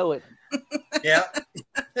just know it. Yeah.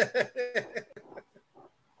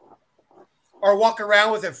 Or walk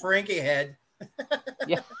around with a Ferengi head.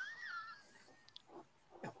 Yeah.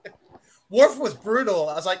 Worf was brutal.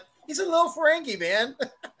 I was like, he's a little Ferengi, man.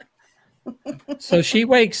 So she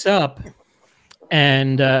wakes up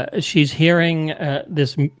and she's hearing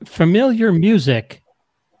this familiar music,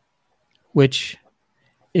 which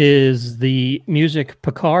is the music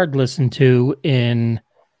Picard listened to in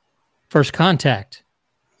First Contact,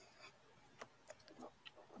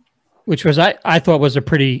 which was I thought was a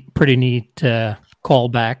pretty neat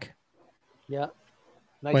callback. Yeah.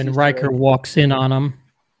 Nice when Riker walks in on him.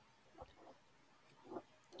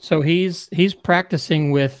 So he's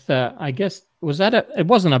practicing with I guess it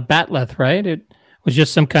wasn't a batleth, right? It was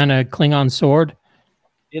just some kind of Klingon sword.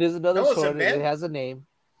 It is another sword. It has a name.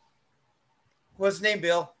 What's his name,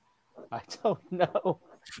 Bill? I don't know.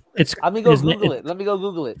 Let me go Google it. Let me go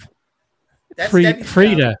Google it. That's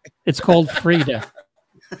Frida. It's called Frida.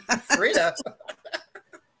 Frida.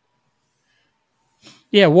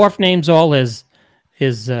 Yeah, Worf names all his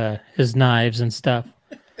knives and stuff.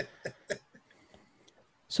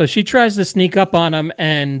 So she tries to sneak up on him,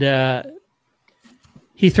 and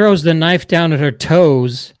he throws the knife down at her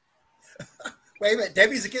toes. Wait a minute,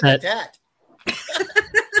 Debbie's getting attacked.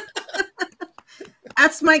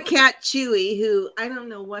 That's my cat Chewy, who I don't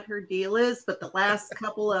know what her deal is, but the last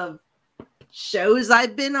couple of shows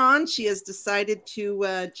I've been on, she has decided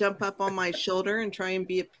to jump up on my shoulder and try and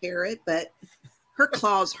be a parrot, but her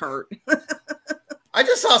claws hurt. I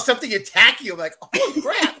just saw something attack you. I'm like, oh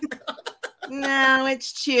crap. No,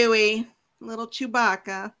 it's Chewy. Little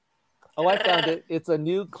Chewbacca. Oh, I found it. It's a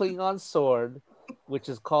new Klingon sword, which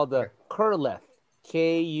is called the Kurleth.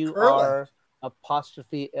 Kurleth.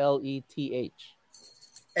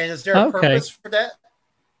 And is there a purpose for that?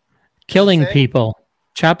 Killing people.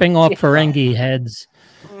 Chopping off Ferengi heads.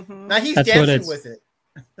 Mm-hmm. Now he's dancing with it.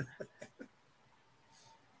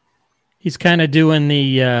 He's kind of doing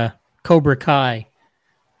the Cobra Kai.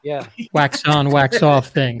 Yeah. Wax on, wax off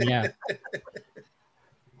thing. Yeah.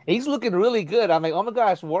 He's looking really good. I'm like, oh my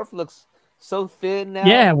gosh, Worf looks so thin now.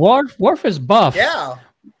 Yeah, Worf is buff. Yeah.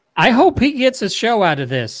 I hope he gets a show out of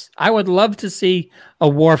this. I would love to see a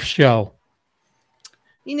Worf show.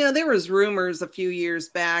 There was rumors a few years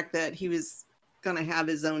back that he was going to have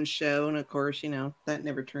his own show. And of course, that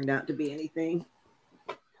never turned out to be anything.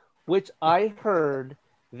 Which I heard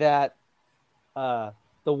that the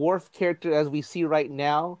Worf character, as we see right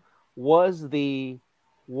now, was the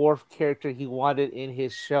Worf character he wanted in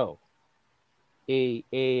his show. A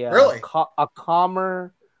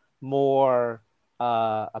calmer, more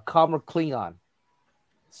a calmer Klingon.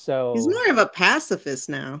 So he's more of a pacifist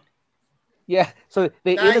now. Yeah, so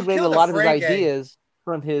they integrated a lot of his ideas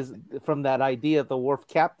from that idea of the Worf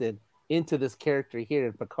captain into this character here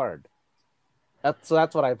in Picard. That's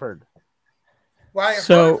what I've heard. Well, I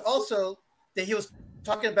heard also that he was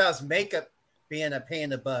talking about his makeup being a pain in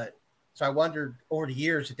the butt. So I wondered over the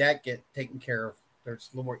years, did that get taken care of? It's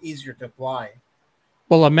a little more easier to apply.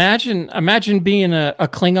 Well, imagine being a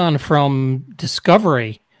Klingon from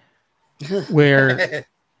Discovery, where,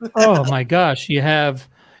 oh my gosh, you have,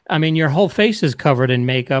 I mean, your whole face is covered in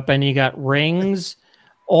makeup and you got rings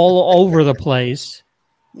all over the place.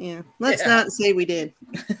 Yeah, let's not say we did.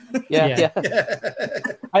 Yeah.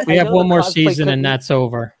 We have one more season and that's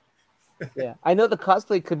over. Yeah, I know the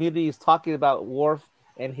cosplay community is talking about Worf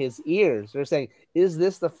and his ears. They're saying, is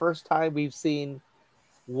this the first time we've seen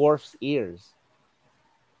Worf's ears?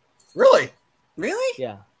 Really?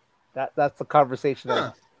 Yeah, that's the conversation.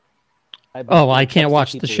 Huh. I can't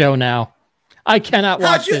watch the show now. I cannot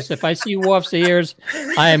watch this. If I see Worf's ears,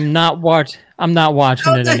 I'm not watching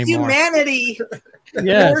it anymore. Humanity.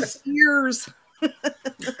 Yes. Worf's ears.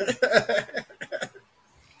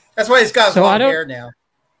 That's why he's got long hair now.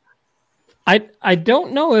 I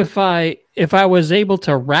don't know if I was able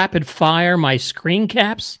to rapid fire my screen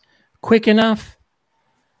caps quick enough,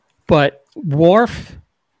 but Worf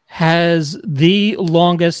has the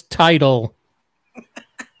longest title,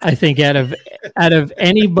 I think, out of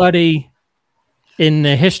anybody in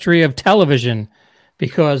the history of television,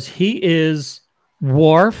 because he is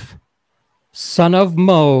Worf, son of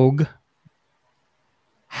Moog,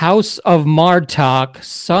 House of Martok,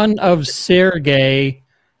 son of Sergei,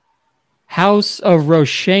 House of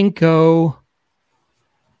Roshenko,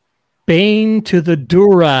 Bane to the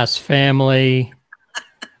Duras family,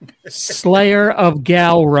 Slayer of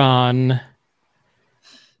Galron,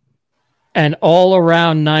 an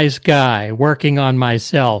all-around nice guy working on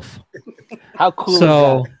myself. How cool is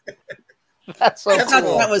that? That's so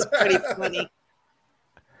cool. That was pretty funny.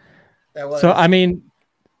 So, I mean,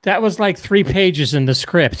 that was like 3 pages in the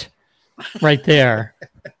script right there.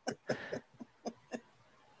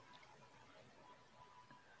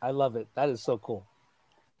 I love it. That is so cool.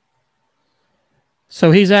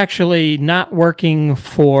 So he's actually not working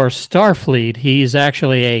for Starfleet. He's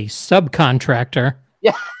actually a subcontractor.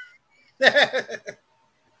 Yeah.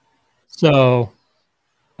 So,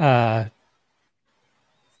 Klingon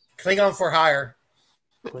for hire.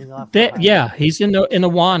 Yeah, he's in the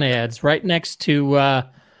WAN ads right next to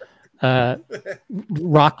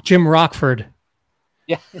Jim Rockford.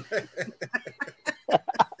 Yeah.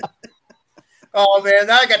 Oh man,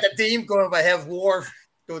 now I got the theme going. If I have Worf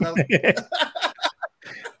doing that.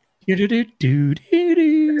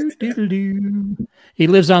 He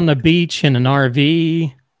lives on the beach in an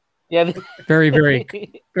RV. Yeah, very, very,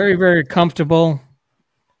 very, very comfortable.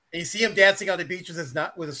 And you see him dancing on the beach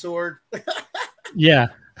with a sword. Yeah.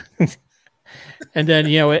 And then,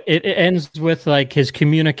 it ends with like his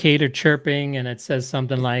communicator chirping, and it says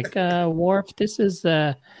something like, Worf, this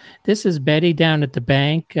is Betty down at the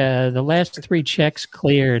bank. The last 3 checks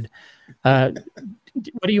cleared. What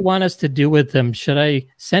do you want us to do with them? Should I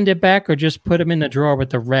send it back or just put them in the drawer with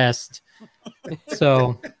the rest?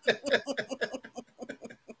 So,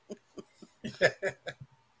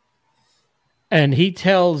 and he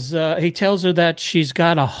tells her that she's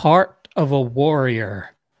got a heart of a warrior.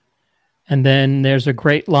 And then there's a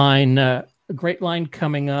great line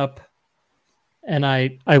coming up, and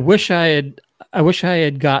I wish I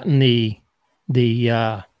had gotten the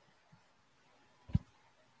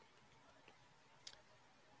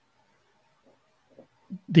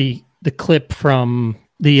clip from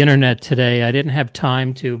the internet today. I didn't have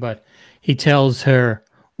time to, but he tells her,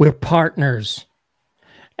 "We're partners,"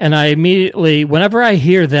 and I immediately, whenever I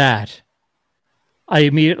hear that, I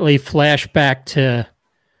immediately flash back to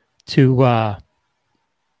the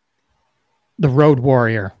Road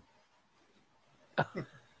Warrior. Do you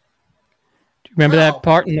remember that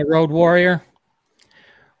part in the Road Warrior?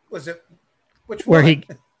 Was it which where one?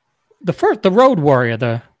 the Road Warrior,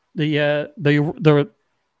 the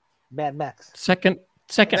Mad Max second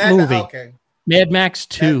movie, okay. Mad Max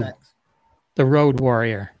 2, Mad Max. The Road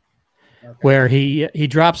Warrior, okay. Where he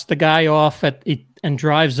drops the guy off and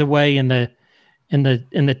drives away in the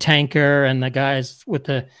tanker, and the guy's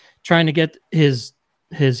trying to get his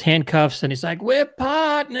handcuffs, and he's like, "We're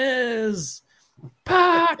partners."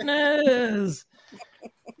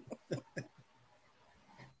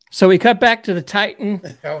 So we cut back to the Titan.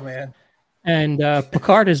 Oh man! And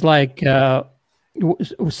Picard is like,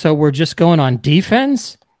 "So we're just going on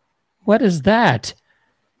defense? What is that?"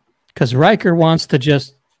 Because Riker wants to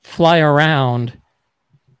just fly around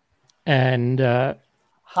and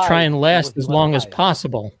try and last as long as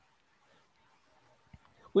possible.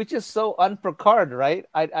 Which is so un-Picard, right?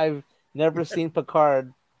 I've never seen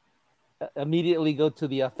Picard immediately go to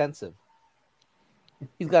the offensive.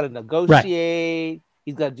 He's got to negotiate. Right.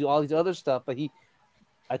 He's got to do all these other stuff, but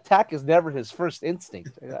attack is never his first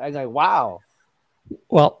instinct. I'm like, wow.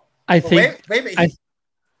 Well, I think wait a minute.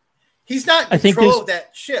 He's not in control of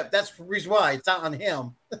that ship. That's the reason why it's not on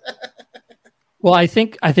him. Well, I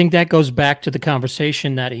think that goes back to the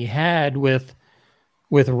conversation that he had with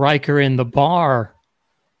Riker in the bar,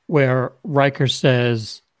 where Riker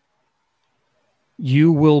says,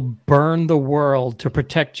 "You will burn the world to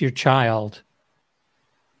protect your child."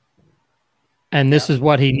 And this is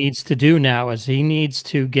what he needs to do now, is he needs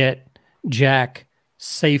to get Jack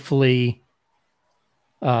safely,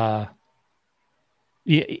 away.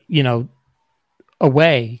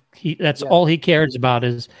 That's all he cares about,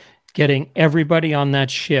 is getting everybody on that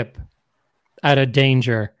ship out of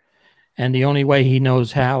danger. And the only way he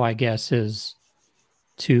knows how, I guess, is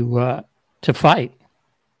to fight.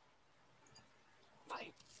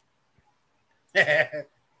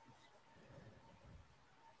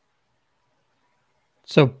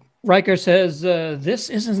 So Riker says, this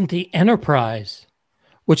isn't the Enterprise,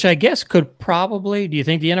 which I guess could probably, do you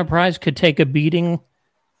think the Enterprise could take a beating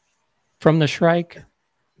from the Shrike?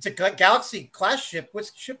 It's a Galaxy class ship.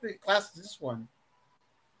 What ship class is this one?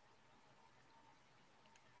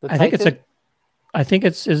 I think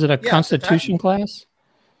it's is it a Constitution class?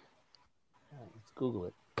 Let's Google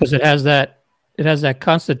it. Because it has that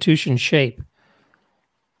Constitution shape.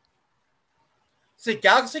 So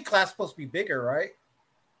Galaxy class supposed to be bigger, right?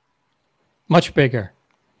 Much bigger.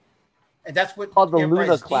 And that's what called the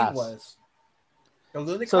Luna class was. The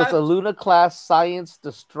Luna so class? It's a Luna class science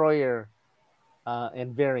destroyer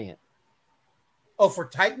and variant. Oh, for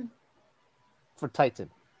Titan? For Titan.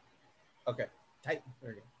 Okay. Titan.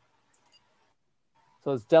 There you go.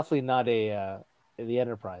 So it's definitely not the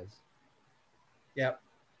Enterprise. Yep.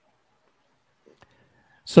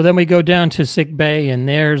 So then we go down to sick bay, and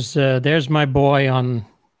there's my boy on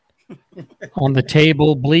the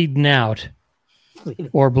table, bleeding out,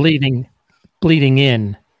 or bleeding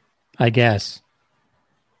in, I guess.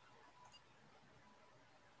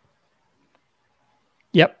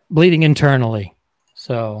 Yep, bleeding internally.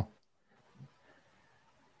 So,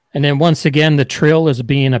 and then once again, the Trill is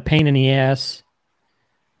being a pain in the ass.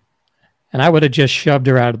 And I would have just shoved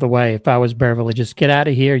her out of the way if I was Beverly. Just get out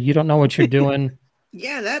of here. You don't know what you're doing.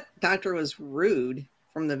 Yeah, that doctor was rude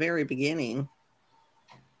from the very beginning.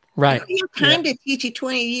 Right. I don't have time to teach you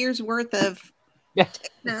 20 years worth of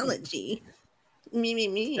technology.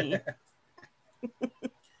 Me.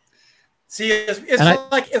 See,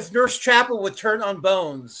 it's like if Nurse Chapel would turn on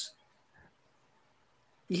Bones.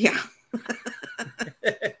 Yeah.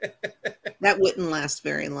 That wouldn't last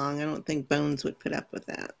very long. I don't think Bones would put up with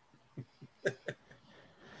that.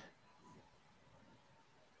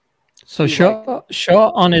 So Shaw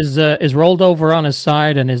on his is rolled over on his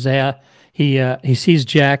side, and he sees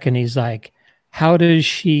Jack, and he's like, "How does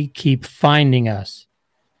she keep finding us?"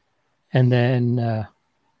 And then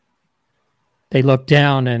they look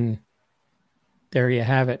down, and there you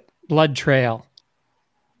have it, blood trail.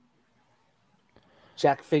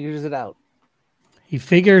 Jack figures it out. He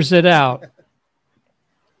figures it out.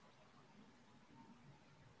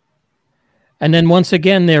 And then once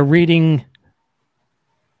again, they're reading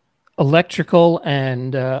electrical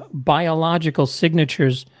and biological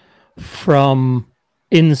signatures from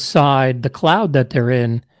inside the cloud that they're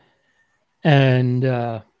in. And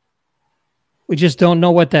we just don't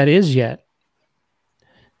know what that is yet.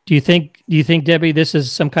 Do you think, Debbie, this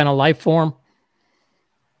is some kind of life form?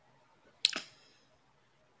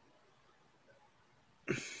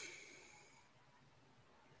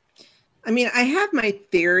 I mean, I have my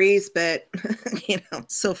theories, but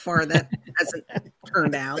so far that hasn't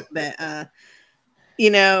turned out. But have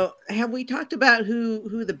we talked about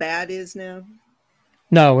who the bad is now?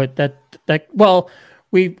 No,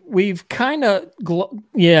 we've kind of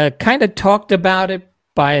talked about it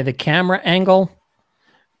by the camera angle,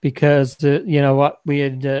 because we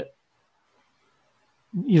had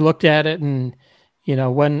you looked at it, and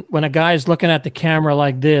when a guy's looking at the camera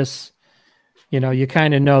like this, you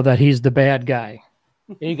kind of know that he's the bad guy.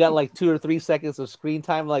 And you got like 2 or 3 seconds of screen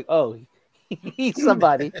time, like, oh, he's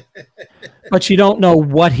somebody. But you don't know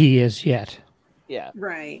what he is yet. Yeah.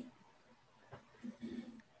 Right.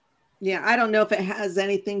 Yeah, I don't know if it has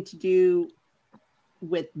anything to do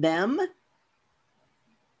with them.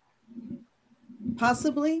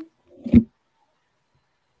 Possibly.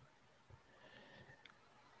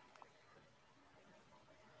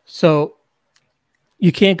 So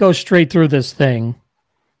you can't go straight through this thing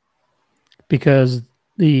because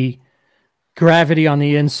the gravity on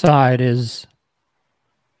the inside is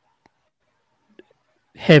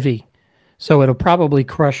heavy. So it'll probably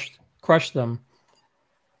crush them.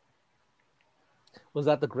 Was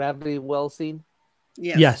that the gravity well scene?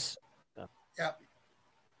 Yes. Yeah.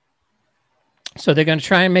 So they're going to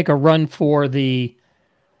try and make a run for the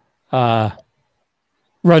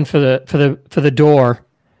door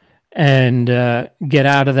and get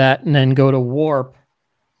out of that, and then go to warp.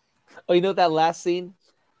 Oh, you know that last scene?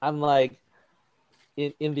 I'm like,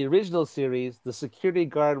 in the original series, the security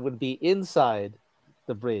guard would be inside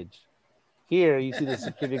the bridge. Here, you see the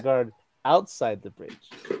security guard outside the bridge.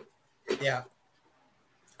 Yeah.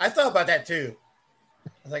 I thought about that too. I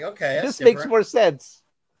was like, okay, that's this different. makes more sense.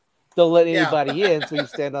 Don't let anybody in, so you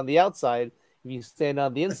stand on the outside. If you stand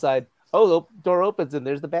on the inside, the door opens and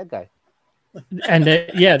there's the bad guy. And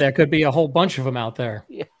there could be a whole bunch of them out there.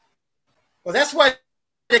 Yeah. Well, that's why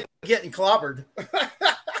they're getting clobbered.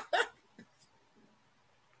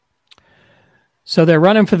 So they're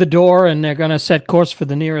running for the door, and they're going to set course for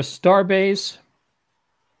the nearest star base.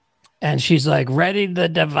 And she's like, ready the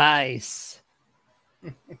device.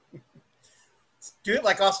 Do it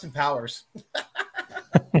like Austin Powers.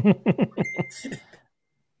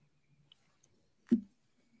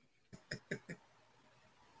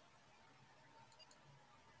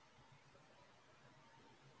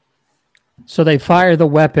 So they fire the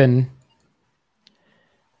weapon,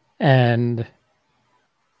 and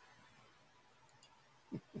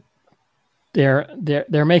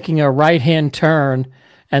they're making a right-hand turn,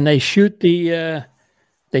 and they shoot the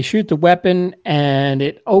weapon, and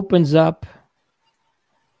it opens up,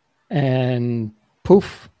 and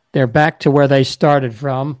poof, they're back to where they started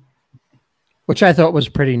from, which I thought was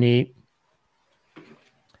pretty neat.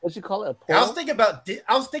 What'd you call it? I was thinking about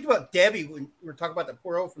Debbie when we were talking about the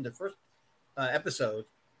portal from the first episode.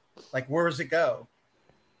 Like, where does it go?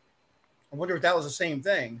 I wonder if that was the same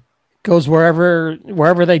thing. Goes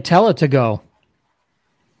wherever they tell it to go.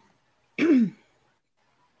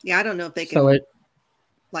 Yeah, I don't know if they can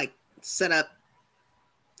set up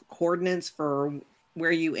coordinates for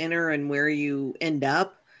where you enter and where you end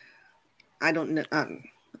up. I don't know.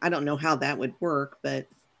 I don't know how that would work, but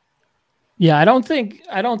yeah, I don't think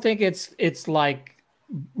it's like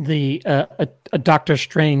the a Doctor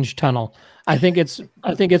Strange tunnel. I think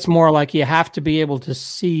it's more like you have to be able to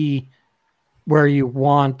see where you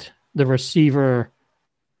want the receiver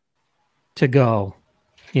to go.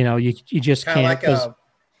 You know, you just can't, because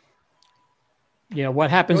what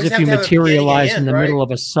happens if you materialize in the middle of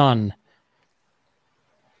a sun?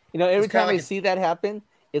 You know, every time I see that happen,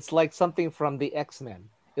 it's like something from the X-Men.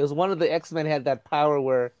 It was one of the X-Men had that power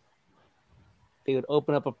where they would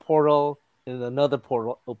open up a portal and another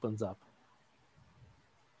portal opens up.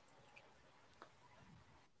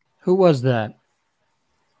 Who was that?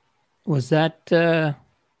 Was that that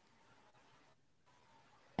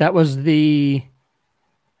was the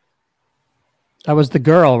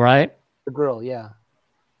girl, right? The girl, yeah.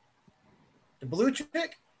 The blue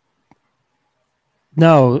chick?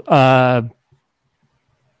 No,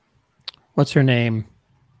 what's her name?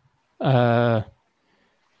 The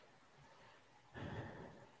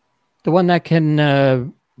one that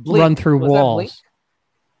can run through walls.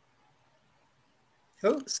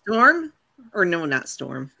 Who? Storm? Or no, not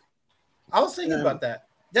Storm. I was thinking about that.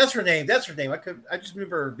 That's her name. I just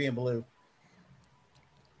remember her being blue.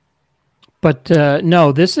 But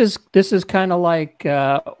no, this is kind of like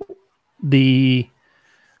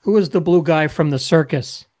who was the blue guy from the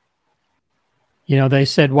circus? You know, they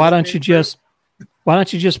said, why don't you just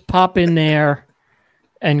pop in there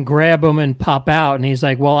and grab him and pop out? And he's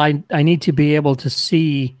like, well, I need to be able to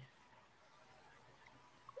see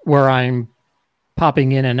where I'm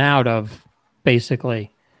popping in and out of,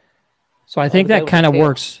 basically. So I think that kind of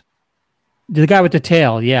works. The guy with the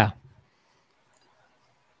tail, yeah.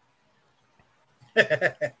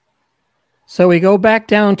 So we go back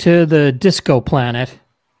down to the disco planet,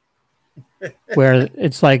 where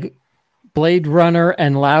it's like Blade Runner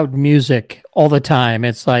and loud music all the time.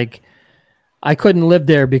 It's like I couldn't live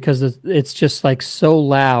there because it's just like so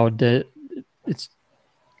loud that it's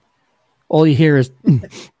all you hear is.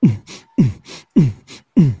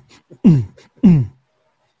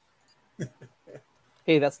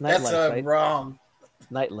 Hey, that's nightlife. That's right? wrong.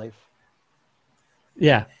 Nightlife.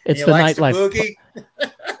 Yeah, it's the nightlife.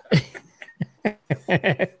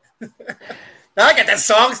 Now I got that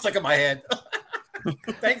song stuck in my head.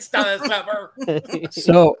 Thanks, Donna Summer.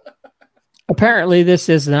 So apparently, this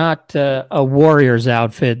is not a warrior's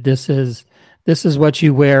outfit. This is what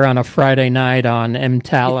you wear on a Friday night on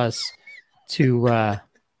Mtalis to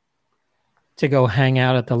go hang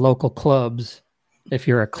out at the local clubs if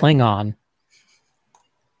you're a Klingon.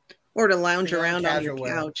 Or to lounge around on your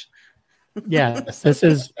couch. Yes, this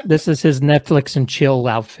is his Netflix and chill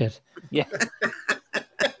outfit. Yeah.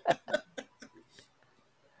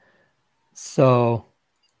 So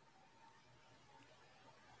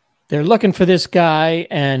they're looking for this guy,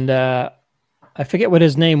 and I forget what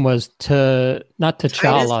his name was. Not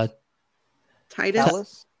T'Challa.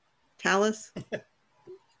 Titus. Talus.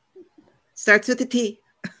 Starts with a T.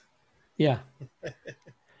 Yeah.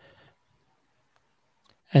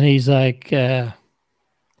 And he's like, because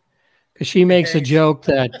she makes a joke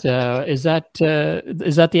that is that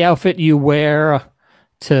the outfit you wear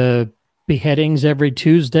to beheadings every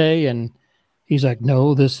Tuesday? And he's like,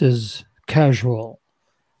 no, this is casual.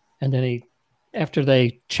 And then after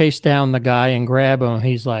they chase down the guy and grab him,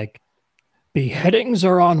 he's like, beheadings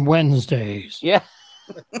are on Wednesdays. Yeah,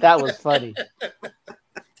 that was funny.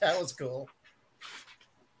 That was cool.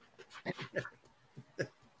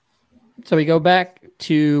 So we go back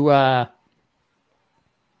to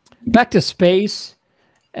space,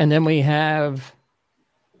 and then we have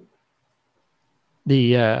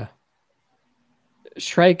the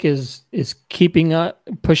Shrike is keeping up,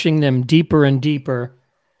 pushing them deeper and deeper,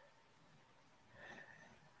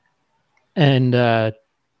 and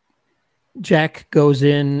Jack goes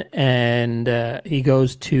in and he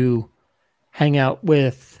goes to hang out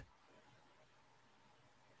with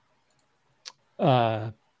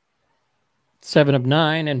Seven of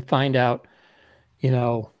Nine and find out,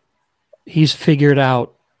 he's figured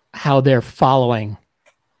out how they're following,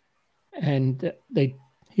 and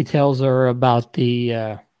he tells her about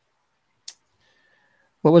the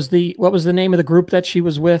what was the name of the group that she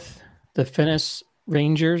was with, the Finis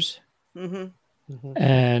Rangers,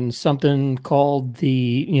 and something called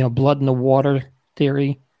the blood in the water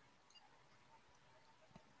theory.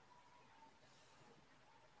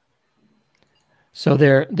 So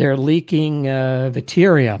they're leaking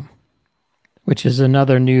Deuterium, which is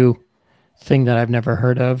another new thing that I've never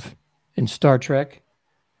heard of in Star Trek.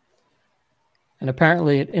 And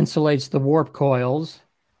apparently it insulates the warp coils.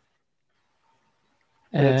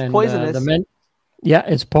 And it's poisonous.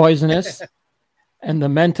 It's poisonous. And the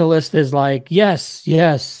mentalist is like, yes,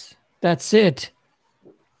 that's it.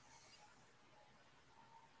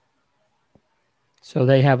 So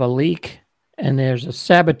they have a leak, and there's a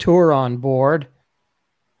saboteur on board.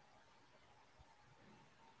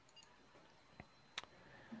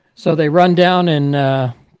 So they run down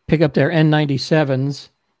and pick up their N97s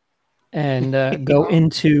and go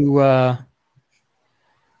into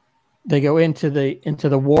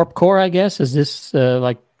the warp core, I guess. Is this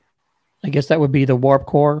I guess that would be the warp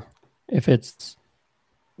core if it's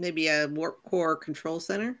maybe a warp core control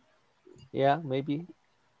center. Yeah, maybe.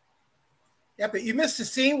 Yeah, but you missed the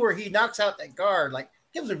scene where he knocks out that guard. Like,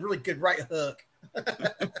 gives a really good right hook.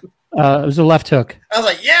 It was a left hook. I was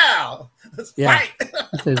like, yeah. Fight.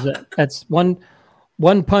 That's one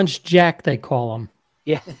punch Jack, they call him.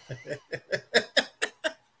 Yeah.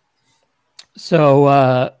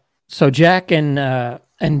 So Jack and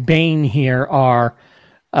Bane here are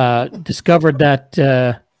discovered that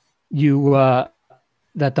that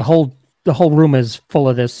the whole room is full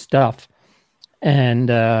of this stuff, and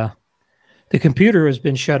the computer has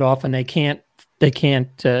been shut off, and they can't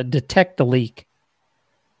detect the leak.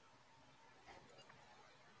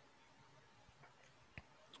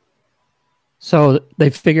 So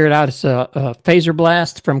they figured out it's a phaser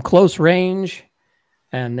blast from close range,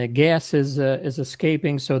 and the gas is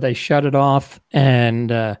escaping. So they shut it off,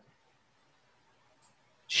 and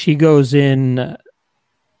she goes in.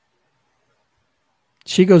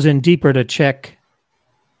 She goes in deeper to check.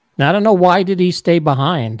 Now I don't know why did he stay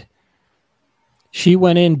behind. She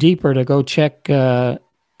went in deeper to go check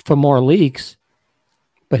for more leaks,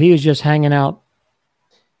 but he was just hanging out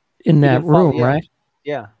in that room, right?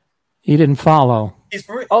 Yeah. He didn't follow. He's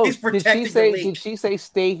protecting the leak. Did she say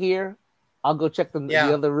stay here? I'll go check the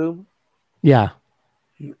other room. Yeah.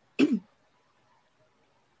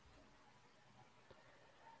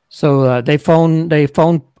 So they phone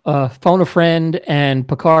a friend, and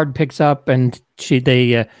Picard picks up, and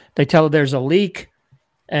they tell her there's a leak,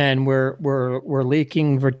 and we're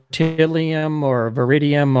leaking vertilium or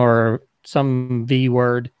viridium or some V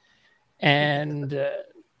word, and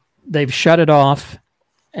they've shut it off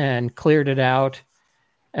and cleared it out,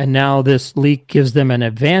 and now this leak gives them an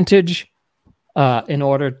advantage in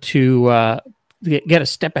order to get a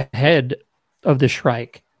step ahead of the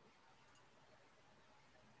Shrike.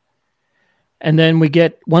 And then we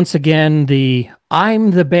get, once again, the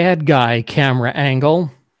I'm the bad guy camera angle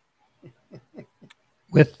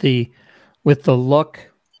with the look.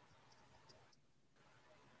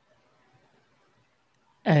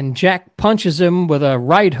 And Jack punches him with a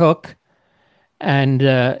right hook,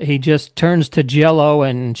 and he just turns to jello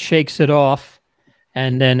and shakes it off.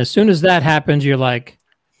 And then as soon as that happens, you're like,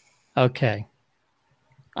 okay,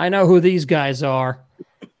 I know who these guys are.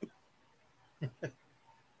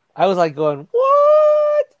 I was like going,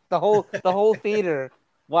 what? The whole theater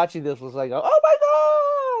watching this was like, oh my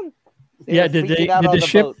god!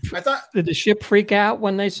 Did the ship freak out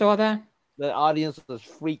when they saw that? The audience was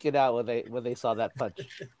freaking out when they saw that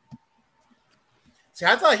punch. See,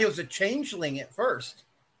 I thought he was a changeling at first.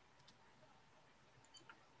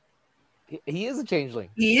 He is a changeling.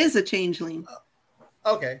 He is a changeling.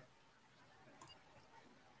 Okay.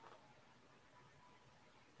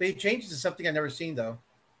 But he changes to something I've never seen, though.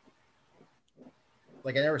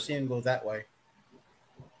 Like, I never seen him go that way.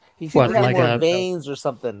 He seems to have more veins or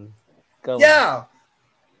something going. Yeah.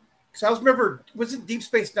 Because I remember, was it Deep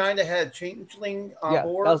Space Nine that had a changeling on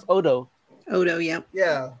board? That was Odo. Odo, yeah.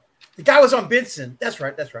 Yeah. The guy was on Benson. That's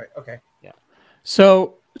right. Okay. Yeah.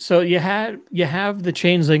 So you have the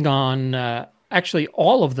changeling on actually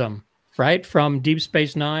all of them, right? From Deep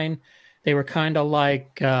Space Nine, they were kind of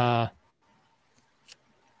like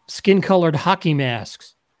skin-colored hockey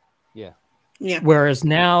masks. Yeah. Yeah. Whereas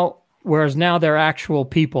now they're actual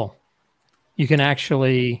people. You can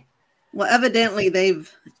actually. Well, evidently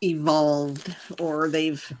they've evolved, or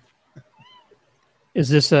they've. Is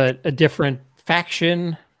this a different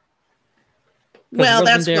faction? Well,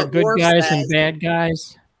 that's there what good Worf guys says. and bad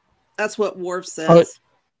guys. That's what Worf says.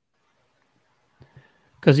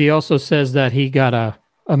 Because he also says that he got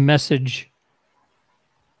a message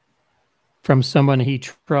from someone he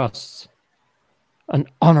trusts, an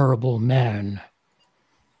honorable man.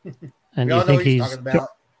 And we all know he's talking about.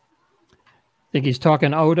 Think he's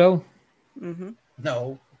talking Odo? Mm-hmm.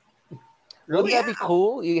 No. Really? Wouldn't that be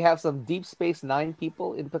cool? You have some Deep Space Nine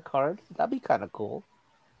people in Picard. That'd be kind of cool.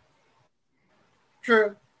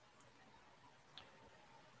 True.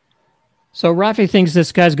 So Rafi thinks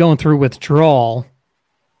this guy's going through withdrawal,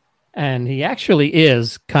 and he actually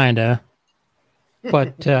is, kind of.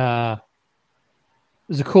 But there's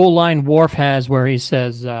a cool line Worf has where he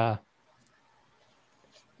says, now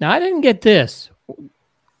I didn't get this.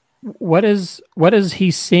 What is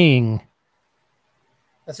he seeing?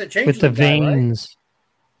 That's a change with the veins.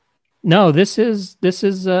 Right? No, this is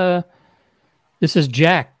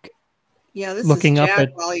Jack. Yeah, this looking is Jack up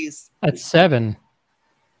at 7.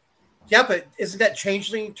 Yeah, but isn't that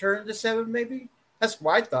changeling turned to 7? Maybe that's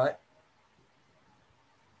what I thought.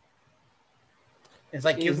 It's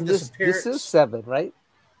like giving disappearance. This is 7, right?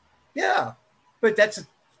 Yeah, but that's a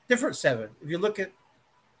different 7. If you look at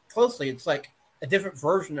closely, it's like a different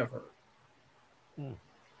version of her.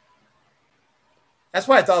 That's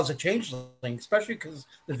why I thought it was a changeling, especially because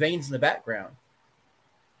the veins in the background.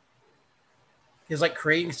 He's like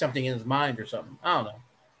creating something in his mind or something. I don't know.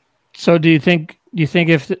 So do you think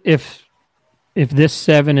if this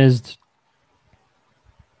 7 is,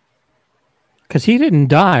 because he didn't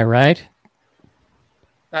die, right?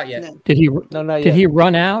 Not yet. No. Did he? No, not did yet. he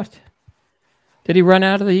run out? Did he run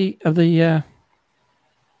out of the?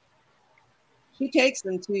 He takes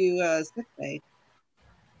them to sickbay.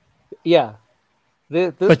 Yeah.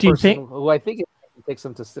 This But do you person, think- who I think takes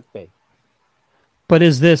him to sickbay. But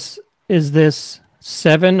is this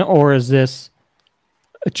 7 or is this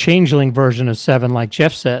a changeling version of 7, like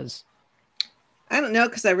Jeff says? I don't know,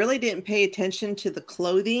 because I really didn't pay attention to the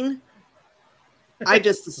clothing. I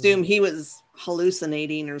just assumed he was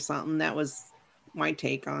hallucinating or something. That was my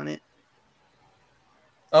take on it.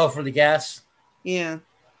 Oh, for the gas? Yeah.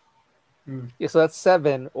 Yeah, so that's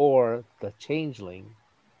 7 or the changeling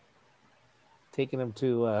taking him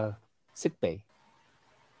to sickbay.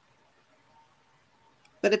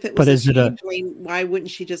 But if it was is a it a- changeling, why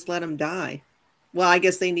wouldn't she just let him die? Well, I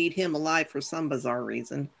guess they need him alive for some bizarre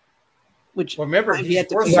reason. Which Well, remember, I've he's yet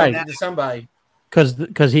to worth figure something that to out. somebody.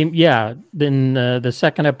 Because he, in the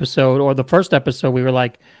second episode or the first episode, we were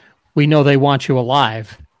like, we know they want you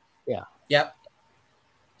alive. Yeah. Yep.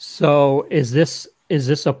 So is this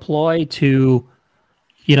a ploy to,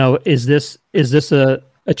 is this a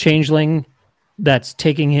changeling that's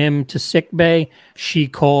taking him to sick bay? She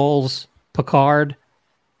calls Picard,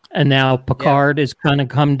 and now Picard is going to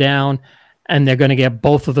come down, and they're going to get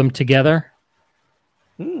both of them together.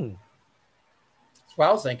 That's what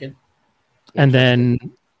I was thinking. And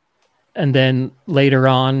then later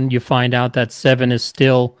on, you find out that 7 is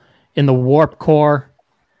still in the warp core,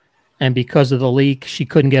 and because of the leak, she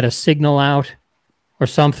couldn't get a signal out or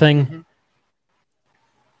something. Mm-hmm.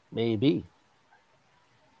 Maybe.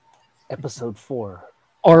 Episode 4.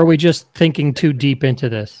 Or are we just thinking too deep into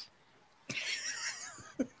this?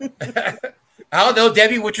 I don't know,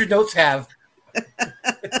 Debbie, what your notes have.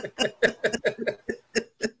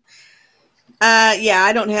 Yeah,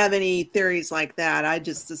 I don't have any theories like that. I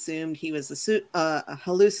just assumed he was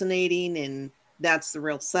hallucinating and that's the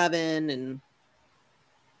real 7.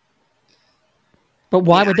 But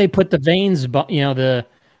why would they put the veins, the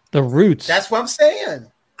roots? That's what I'm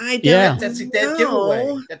saying. I don't That's a know. dead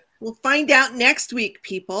giveaway. We'll find out next week,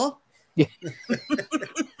 people. Yeah.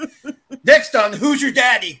 Next on Who's Your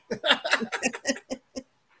Daddy?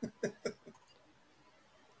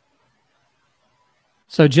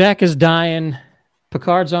 So Jack is dying.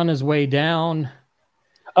 Picard's on his way down.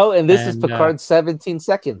 Oh, and this is Picard's 17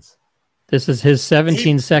 seconds. This is his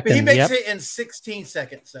 17 seconds. He makes it in 16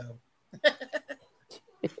 seconds, so.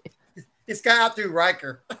 It's got out through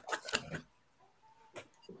Riker.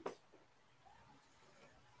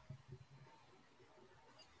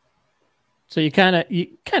 So you kind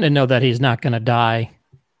of know that he's not going to die.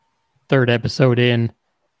 Third episode in.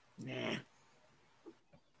 Nah.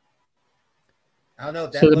 I don't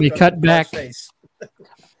know. So then we cut back.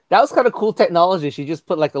 That was kind of cool technology. She just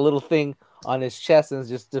put like a little thing on his chest and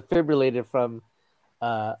just defibrillated from.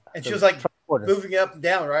 And she was like moving up and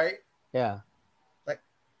down, right? Yeah. Like,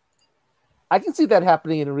 I can see that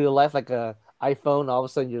happening in real life, like a iPhone. All of a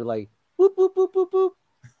sudden, you're like, boop boop boop boop boop.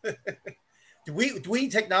 We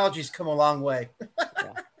technology's come a long way.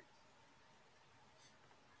 Yeah.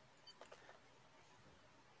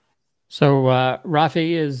 So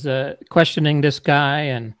Rafi is questioning this guy,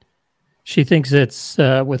 and she thinks it's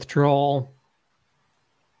withdrawal.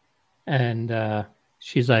 And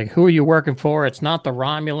she's like, "Who are you working for? It's not the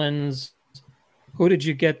Romulans. Who did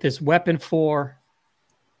you get this weapon for?"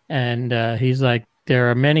 And he's like,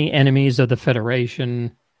 "There are many enemies of the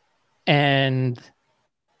Federation." And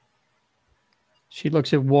she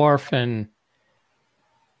looks at Worf, and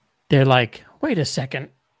they're like, "Wait a second.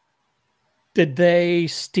 Did they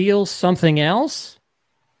steal something else?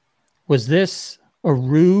 Was this a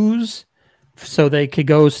ruse so they could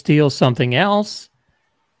go steal something else?"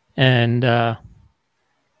 And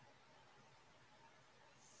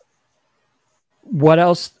what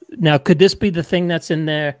else? Now, could this be the thing that's in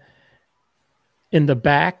there in the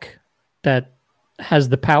back that has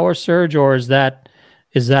the power surge, or is that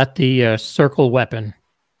the circle weapon?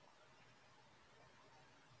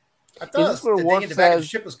 I thought the thing in the back of the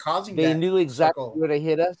ship was causing they that knew exactly circle. where to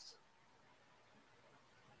hit us.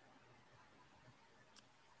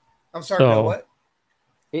 I'm sorry, no, what?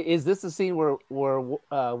 Is this the scene where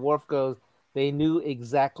Worf goes, "They knew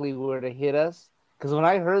exactly where to hit us"? Because when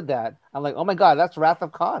I heard that, I'm like, "Oh my god, that's Wrath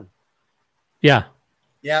of Khan." Yeah.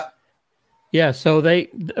 Yeah. So they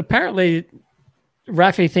apparently,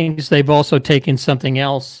 Raffi thinks they've also taken something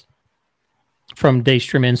else from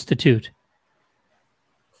Daystrom Institute.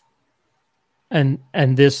 And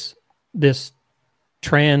this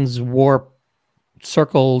trans warp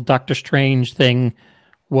circle Doctor Strange thing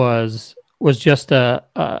was just a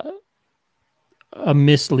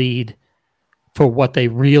mislead for what they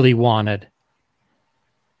really wanted.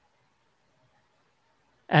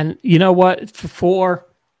 And you know what? For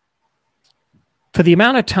the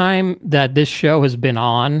amount of time that this show has been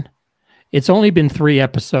on, it's only been 3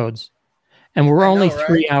 episodes, and we're only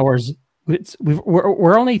 3 hours.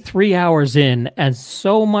 We're only 3 hours in, and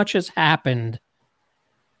so much has happened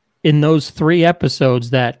in those 3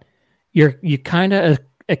 episodes that you kind of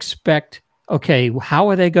expect, okay, how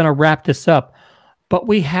are they going to wrap this up? But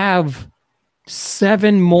we have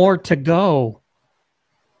 7 more to go.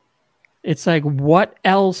 It's like, what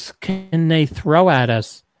else can they throw at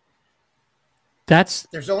us?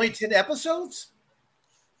 There's only 10 episodes?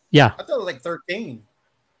 Yeah. I thought it was like 13.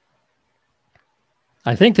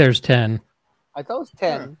 I think there's 10. I thought it was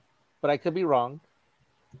 10, but I could be wrong.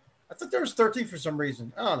 I thought there was 13 for some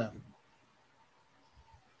reason. I don't know.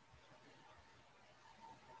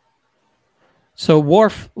 So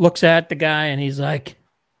Worf looks at the guy and he's like,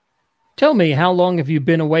 "Tell me, how long have you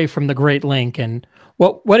been away from the Great Link?" And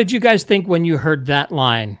what did you guys think when you heard that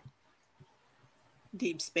line?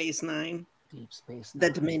 Deep Space Nine. Deep Space Nine. The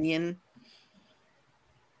Dominion.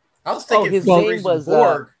 I was thinking his name was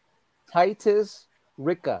Titus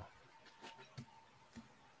Ricca.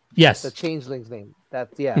 Yes, the changeling's name.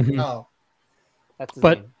 That's Mm-hmm. Oh, that's his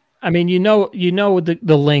but name. I mean, you know,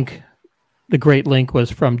 the link, the Great Link was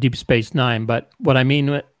from Deep Space Nine. But what I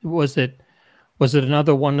mean was it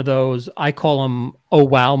another one of those, I call them "oh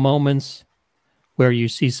wow" moments, where you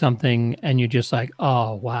see something and you're just like,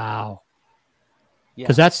 "Oh wow,"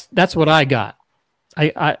 because that's what I got.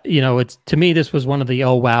 I it's, to me, this was one of the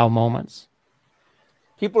 "oh wow" moments.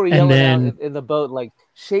 People were yelling out in the boat like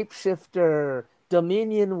 "shapeshifter,"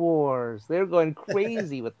 "Dominion Wars." They were going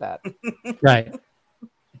crazy with that. Right.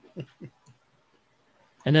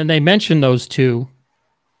 And then they mentioned those two.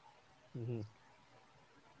 Mm-hmm.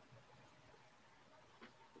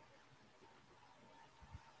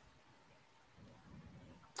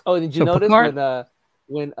 Oh, did you notice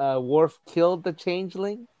when Worf killed the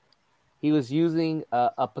changeling, he was using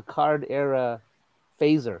a Picard era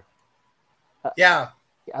phaser. Yeah.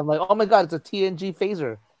 I'm like, oh my god, it's a TNG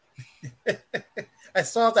phaser. I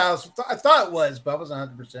thought it was, but I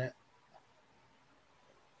wasn't 100%.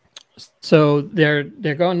 So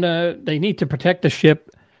they need to protect the ship,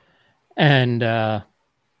 and I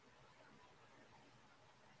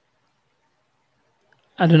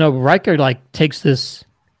don't know, Riker takes this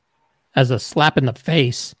as a slap in the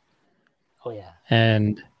face. Oh yeah.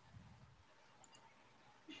 And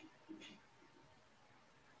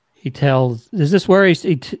he tells, is this where he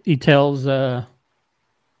tells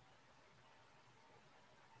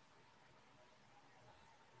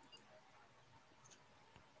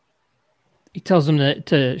he tells him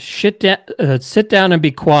to sit down and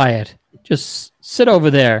be quiet. Just sit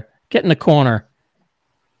over there. Get in the corner.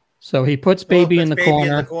 So he puts baby in the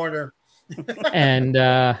corner. And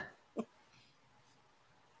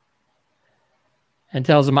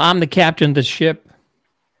tells him, I'm the captain of the ship.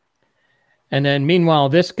 And then meanwhile,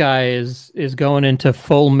 this guy is going into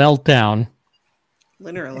full meltdown.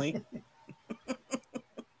 Literally.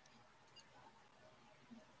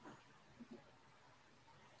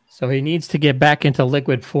 So he needs to get back into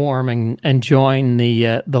liquid form and join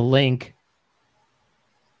the link.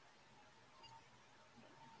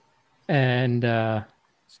 And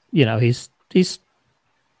he's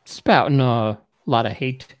spouting a lot of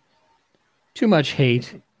hate. Too much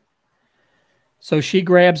hate. So she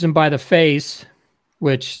grabs him by the face,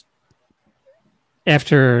 which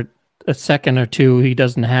after a second or two he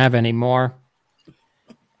doesn't have anymore.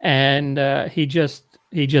 And he just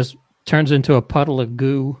turns into a puddle of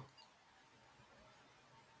goo.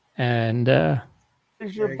 And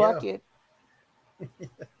here's your bucket.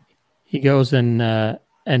 He goes and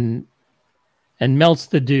melts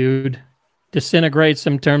the dude, disintegrates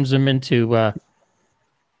him, turns him into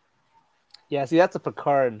yeah, see, that's a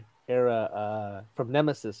Picard era from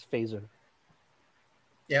Nemesis phaser.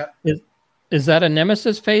 Yeah. Is that a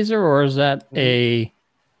Nemesis phaser, or is that a?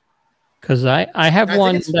 Because I have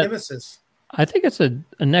one. Think it's Nemesis. I think it's a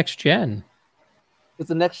next gen.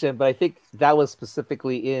 It's a next gen, but I think that was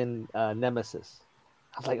specifically in Nemesis.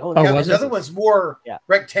 I was like, the other one's more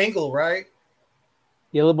rectangle, right?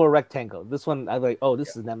 Yeah, a little more rectangle. This one, I was like, oh,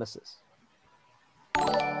 this is Nemesis.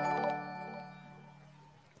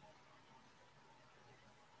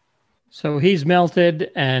 So he's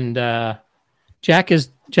melted, and Jack is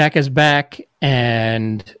back,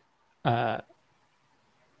 and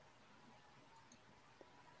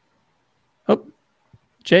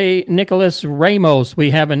J. Nicholas Ramos,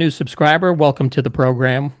 we have a new subscriber. Welcome to the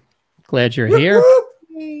program. Glad you're here.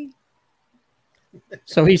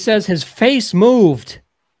 So he says his face moved.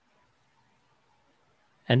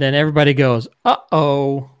 And then everybody goes,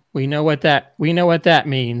 "Uh-oh, we know what that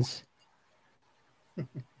means."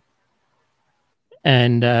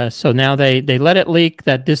 And so now they let it leak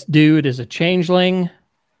that this dude is a changeling.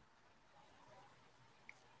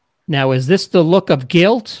 Now, is this the look of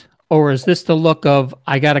guilt, or is this the look of,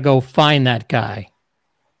 I got to go find that guy?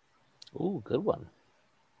 Ooh, good one.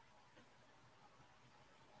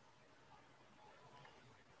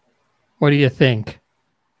 What do you think?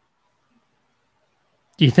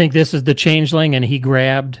 Do you think this is the changeling and he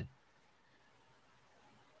grabbed?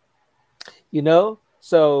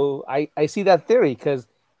 So I see that theory because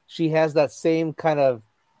she has that same kind of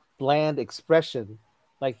bland expression,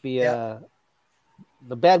 like the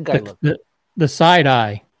bad guy look. The side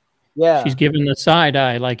eye. Yeah. She's giving the side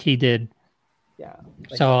eye like he did. Yeah.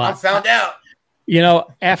 So I found out.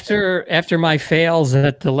 After my fails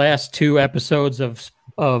at the last two episodes of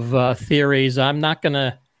theories, I'm not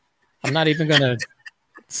even gonna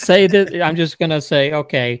say that. I'm just gonna say,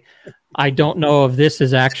 okay, I don't know if this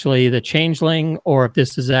is actually the changeling or if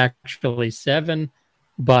this is actually Seven,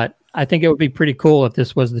 but I think it would be pretty cool if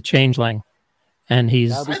this was the changeling, and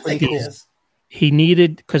he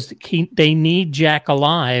needed, because they need Jack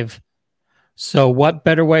alive. So what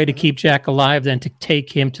better way to keep Jack alive than to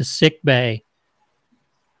take him to sick bay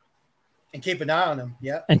and keep an eye on him?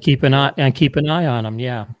 Yeah, and keep an eye on him.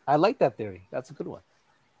 Yeah, I like that theory. That's a good one.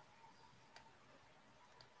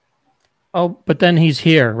 Oh, but then he's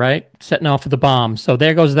here, right? Setting off with the bomb. So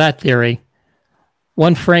there goes that theory.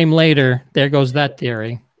 One frame later, there goes that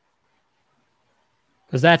theory.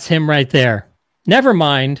 Because that's him right there. Never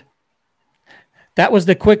mind. That was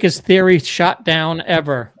the quickest theory shot down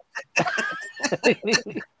ever.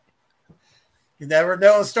 You never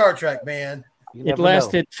know in Star Trek, man. It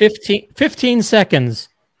lasted 15 seconds.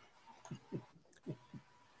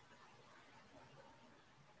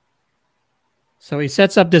 So he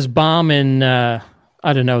sets up this bomb in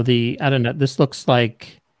I don't know. This looks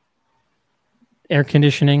like air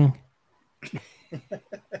conditioning.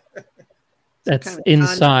 That's kind of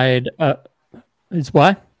inside. It's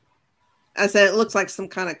what? I said it looks like some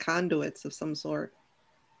kind of conduits of some sort.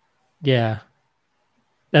 Yeah.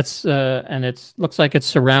 That's and it looks like it's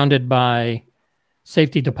surrounded by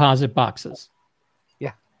safety deposit boxes.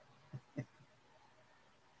 Yeah.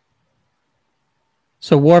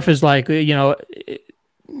 So Worf is like, we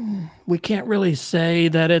can't really say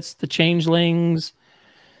that it's the changelings,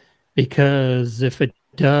 because if it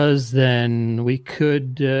does, then we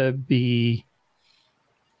could be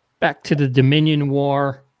back to the Dominion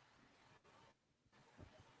War.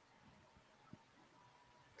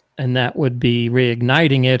 And that would be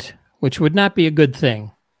reigniting it, which would not be a good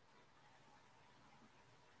thing.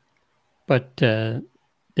 But there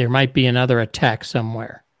might be another attack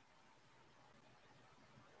somewhere.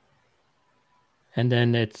 And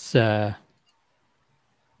then it's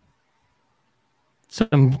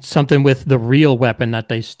something with the real weapon that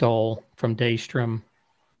they stole from Daystrom.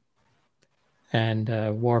 And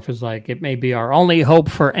Worf is like, it may be our only hope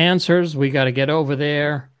for answers. We got to get over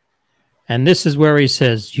there. And this is where he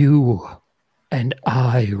says, you and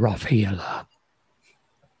I, Rafaela,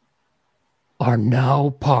 are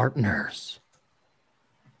now partners.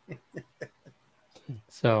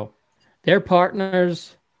 So they're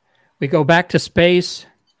partners. We go back to space.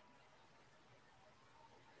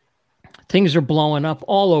 Things are blowing up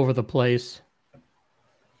all over the place.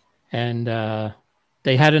 And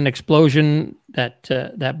they had an explosion.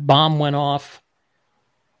 That bomb went off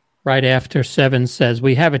right after Seven says,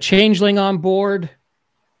 we have a changeling on board.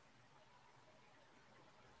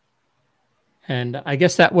 And I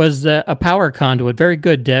guess that was a power conduit. Very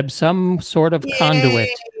good, Deb. Some sort of conduit.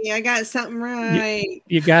 I got something right.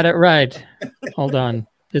 You got it right. Hold on.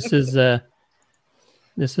 This is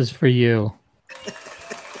for you.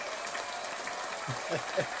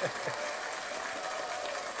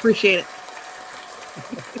 Appreciate it.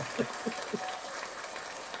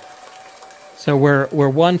 So we're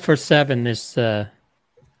 1 for 7 this That's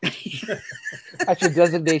your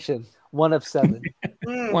designation. 1 of 7.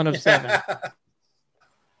 1 of 7.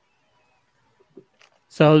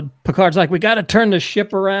 So Picard's like, we got to turn the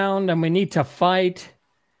ship around and we need to fight.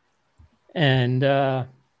 And and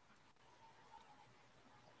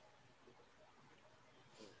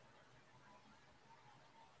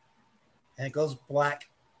it goes black.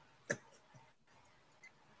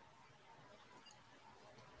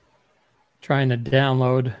 Trying to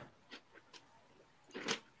download.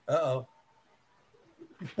 Uh-oh.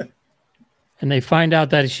 And they find out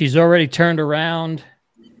that she's already turned around,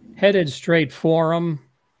 headed straight for them.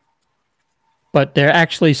 But they're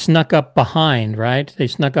actually snuck up behind, right? They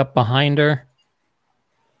snuck up behind her.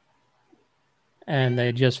 And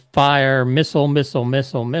they just fire missile,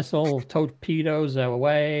 torpedoes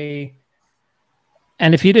away.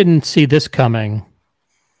 And if you didn't see this coming...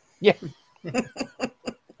 Yeah.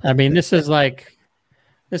 I mean, this is like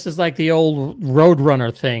the old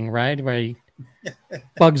Roadrunner thing, right? Where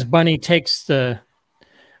Bugs Bunny takes the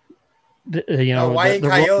Hawaiian the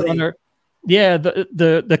coyote. Roadrunner. Yeah,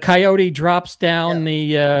 the coyote drops down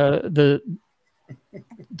the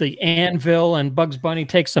anvil, and Bugs Bunny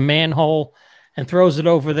takes a manhole and throws it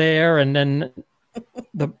over there, and then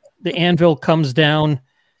the anvil comes down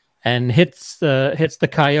and hits the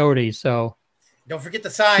coyote. So don't forget the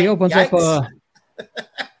sign. He opens up a.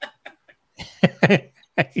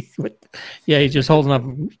 Yeah, he's just holding up.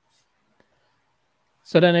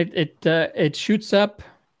 So then it shoots up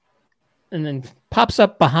and then pops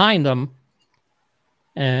up behind them,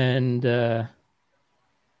 and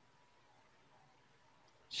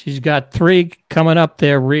she's got 3 coming up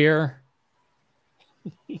their rear,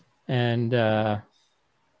 and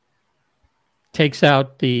takes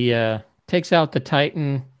out the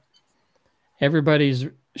Titan. Everybody's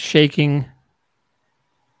shaking.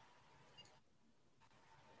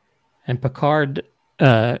 And Picard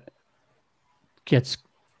gets...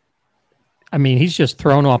 I mean, he's just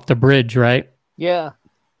thrown off the bridge, right? Yeah.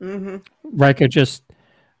 Mm-hmm. Riker just...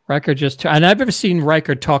 And I've never seen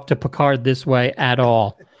Riker talk to Picard this way at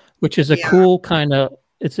all, which is a cool kind of...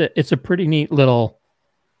 It's a pretty neat little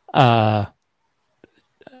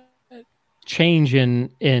change in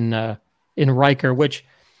Riker, which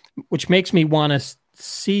makes me want to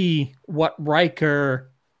see what Riker...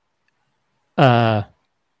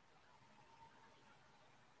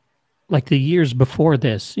 like the years before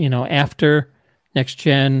this, after Next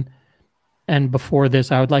Gen and before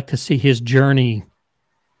this, I would like to see his journey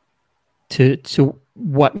to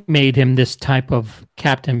what made him this type of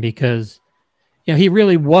captain, because he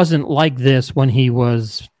really wasn't like this when he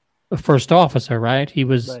was a first officer, right? He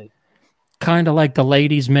was kind of like the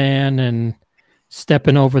ladies' man and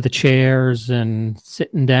stepping over the chairs and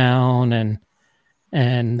sitting down and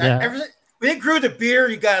when it grew the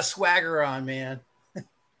beard, you got a swagger on, man.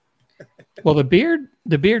 Well, the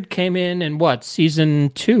beard came in what, season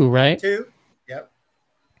 2, right? 2, yep.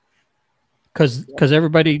 Because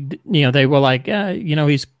everybody, they were like,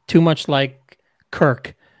 he's too much like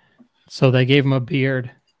Kirk, so they gave him a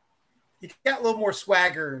beard. You got a little more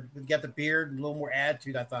swagger. You got the beard and a little more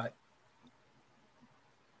attitude, I thought.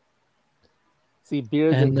 See,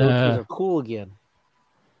 beards and goatees are cool again.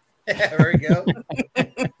 Yeah, there you go.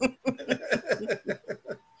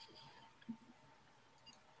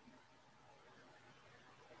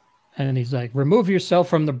 And he's like, remove yourself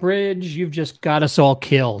from the bridge. You've just got us all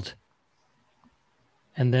killed.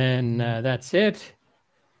 And then that's it.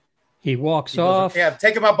 He walks off. Yeah, I'm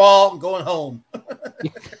taking my ball and going home.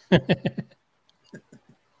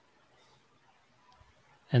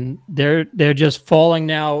 And they're just falling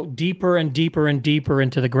now deeper and deeper and deeper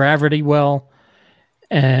into the gravity well.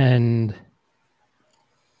 And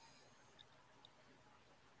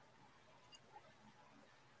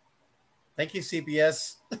thank you,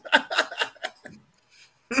 CBS.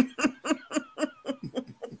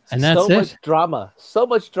 And that's it. So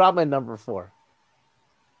much drama in number 4.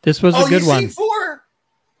 This was a good one. 4?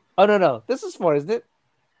 Oh no, this is 4, isn't it?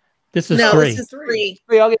 This is 3. This is 3.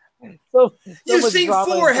 Okay. So you've seen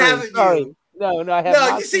 4, haven't you? Sorry. No, I have not.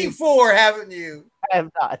 No, you've seen 4, haven't you? I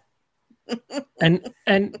have not. And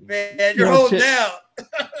man, you're holding out.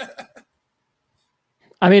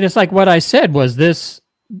 I mean, it's like what I said was this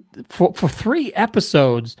for 3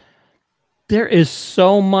 episodes. There is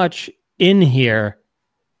so much in here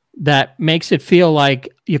that makes it feel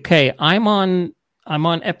like, okay, I'm on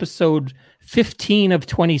episode 15 of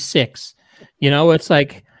 26. It's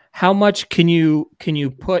like, how much can you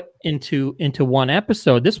put into one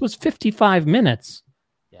episode? This was 55 minutes.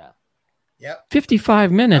 Yeah. Yep.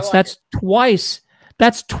 55 minutes. That's twice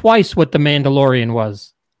what The Mandalorian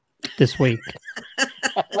was this week.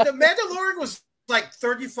 Well, The Mandalorian was like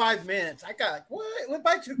 35 minutes. I got what? It went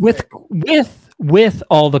by too quick. With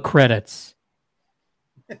all the credits.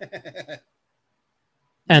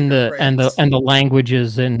 and the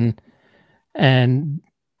languages and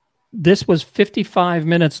this was 55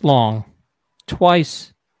 minutes long,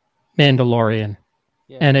 twice Mandalorian.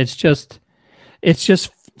 Yeah. And it's just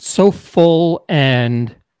so full.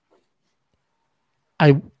 And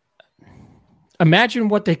I imagine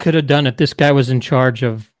what they could have done if this guy was in charge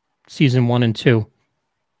of season 1 and 2.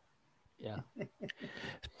 Yeah.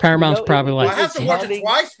 Paramount's probably like, I have to watch it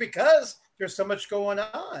twice because there's so much going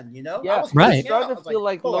on, Yeah, right. It's starting to feel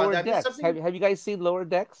like Lower Decks. Have you guys seen Lower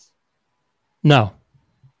Decks? No.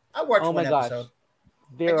 I watched one episode.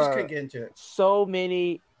 There are so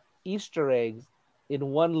many Easter eggs in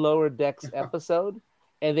one Lower Decks episode,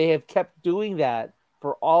 and they have kept doing that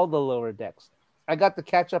for all the Lower Decks. I got to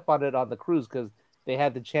catch up on it on the cruise because they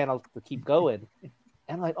had the channel to keep going.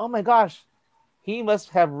 And like, oh my gosh, he must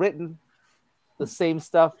have written the same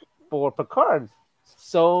stuff for Picard.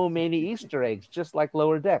 So many Easter eggs, just like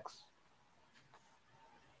Lower Decks.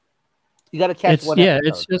 You got to catch one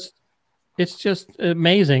episode. It's just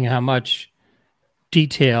amazing how much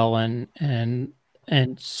detail and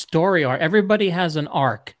story arc. Everybody has an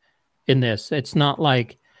arc in this. It's not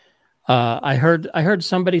like I heard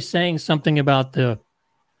somebody saying something about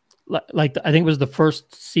I think it was the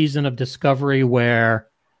first season of Discovery where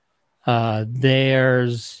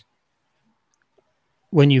there's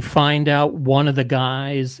when you find out one of the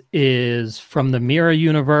guys is from the Mirror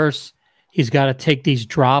universe, he's got to take these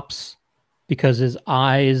drops because his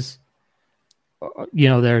eyes.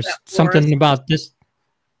 There's something Loris. about this.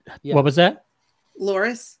 Yeah. What was that?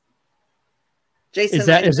 Loris. Jason. Is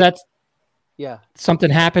that? Yeah. Something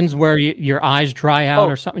happens where your eyes dry out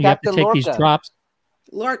or something. Captain You have to take these drops.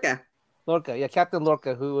 Lorca. Yeah, Captain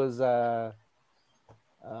Lorca, who was the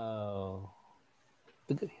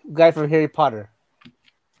guy from Harry Potter.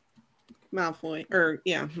 Malfoy. Malfoy.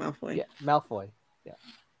 Yeah, Malfoy. Yeah.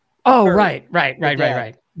 Oh, right.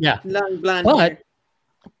 Yeah. Long blonde hair.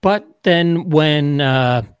 But then when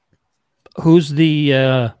who was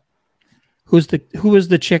the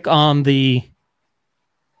chick on the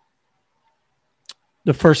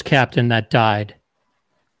first captain that died?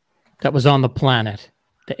 That was on the planet,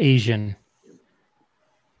 the Asian.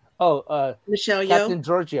 Oh, Michelle Yeoh. Captain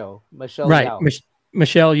Giorgio. Michelle Yeoh.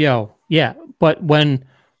 Michelle Yeoh. Yeah, but when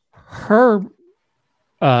her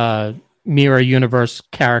Mirror Universe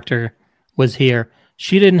character was here,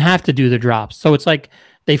 she didn't have to do the drops. So it's like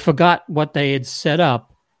they forgot what they had set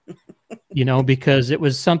up, because it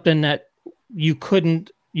was something that you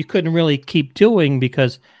couldn't you couldn't really keep doing,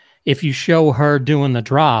 because if you show her doing the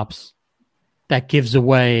drops, that gives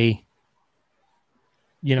away,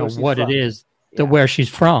 what it is, where she's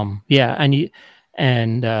from. Yeah.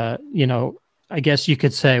 And I guess you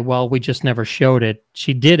could say, well, we just never showed it.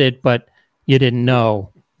 She did it, but you didn't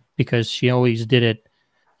know, because she always did it,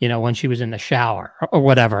 when she was in the shower or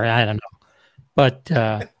whatever. I don't know. But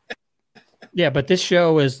but this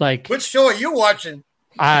show is like. Which show are you watching?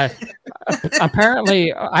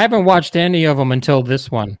 Apparently, I haven't watched any of them until this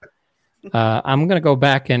one. I'm going to go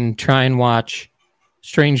back and try and watch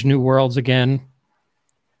Strange New Worlds again.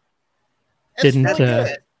 That's really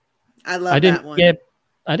good. I love that one.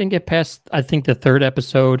 I didn't get past, I think, the third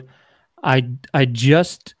episode. I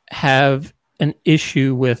just have an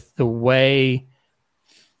issue with the way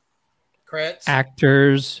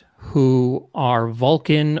actors who are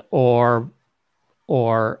Vulcan or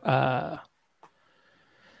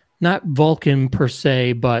not Vulcan per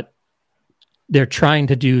se, but they're trying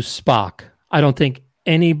to do Spock. I don't think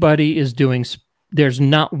anybody is doing. There's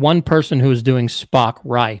not one person who is doing Spock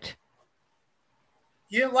right.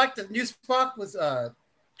 You didn't like the new Spock with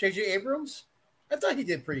J.J. Abrams? I thought he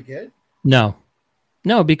did pretty good. No,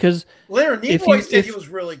 because Leonard Nimoy said he was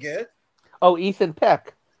really good. Oh, Ethan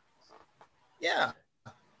Peck. Yeah.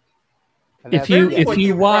 If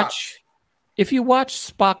you watch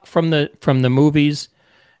Spock from the movies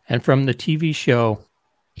and from the TV show,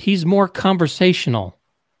 he's more conversational.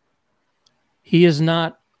 He is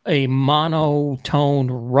not a monotone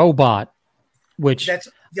robot, which that's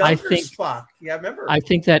I think Spock. Yeah, I remember. I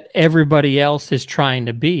think that everybody else is trying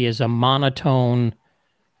to be is a monotone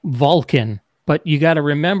Vulcan. But you got to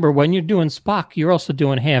remember, when you're doing Spock, you're also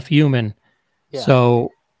doing half human. Yeah.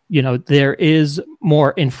 So, there is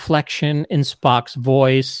more inflection in Spock's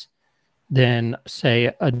voice than,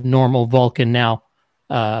 say, a normal Vulcan. Now,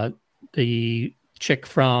 the chick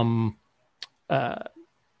from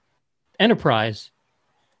Enterprise,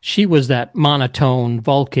 she was that monotone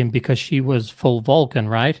Vulcan because she was full Vulcan,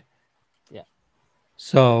 right? Yeah.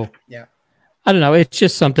 So, I don't know. It's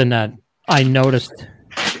just something that I noticed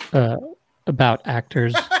about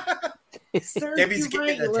actors. Debbie's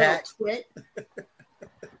getting attacked.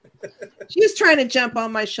 She's trying to jump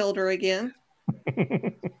on my shoulder again.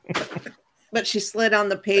 But she slid on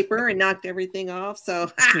the paper and knocked everything off.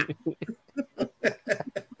 So,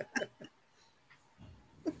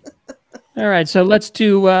 all right. So let's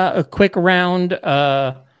do a quick round.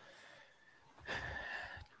 Out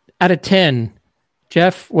of 10,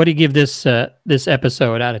 Jeff, what do you give this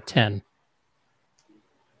episode out of 10?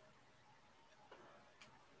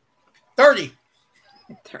 30.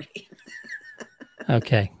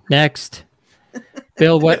 Okay. Next,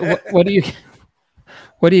 Bill, what do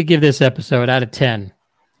you give this episode out of 10?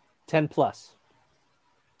 10 plus.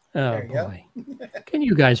 Oh boy. Can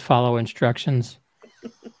you guys follow instructions?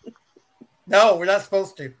 No, we're not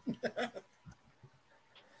supposed to.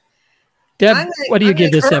 Deb, what do you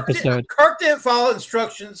give this episode? Kirk didn't follow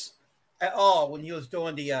instructions at all when he was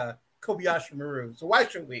doing the Kobayashi Maru. So why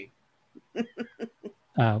should we?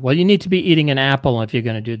 Well, you need to be eating an apple if you're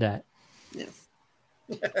going to do that. Yes.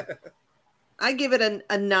 I give it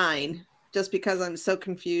a 9, just because I'm so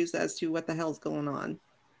confused as to what the hell's going on.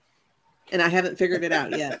 And I haven't figured it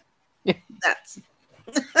out yet. That's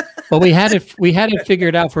well, we had it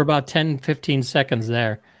figured out for about 10, 15 seconds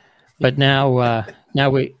there. But now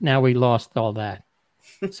we lost all that.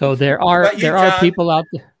 So there are people out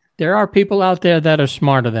there that are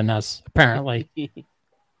smarter than us, apparently.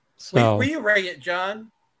 So will you rate it,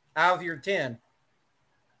 John, out of your 10?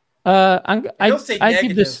 I'd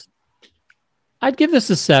give this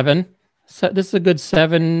a 7. So this is a good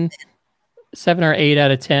 7 or 8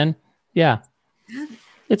 out of 10. Yeah.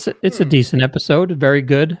 It's a decent episode, very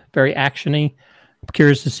good, very actiony. I'm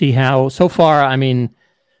curious to see how so far, I mean,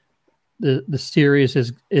 the series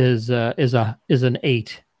is an 8. It's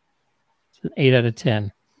an 8 out of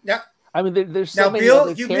 10. Yeah. I mean, there's so many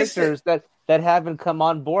other characters that haven't come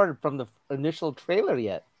on board from the initial trailer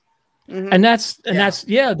yet. Mm-hmm. And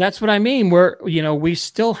that's what I mean. We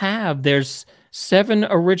still have, there's 7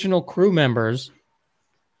 original crew members,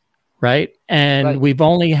 right? And we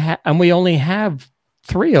only have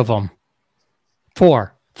 3 of them.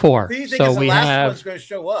 4. Who do you think is the last one's going to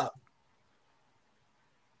show up?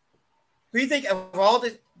 Who do you think of all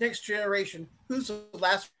the next generation, who's the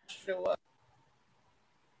last to show up?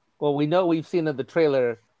 Well, we know we've seen in the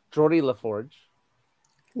trailer Geordie LaForge.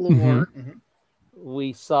 Mm-hmm. Mm-hmm.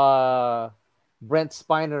 We saw Brent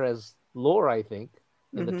Spiner as Lore, I think,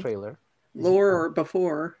 in the trailer. Lore or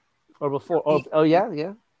before. Oh,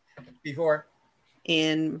 yeah. Before.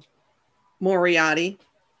 And Moriarty,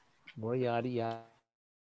 yeah.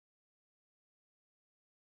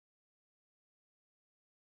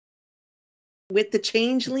 with the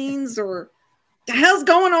changelings, or the hell's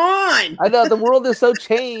going on? I know the world is so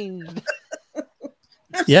changed.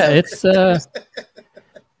 Yeah, it's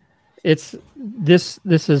this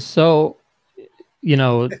is so,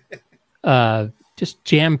 just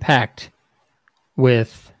jam-packed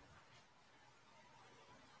with,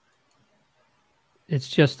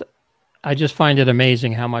 I just find it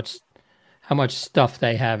amazing how much stuff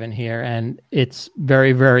they have in here, and it's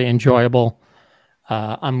very, very enjoyable.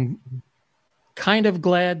 I'm kind of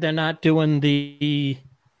glad they're not doing the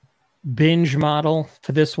binge model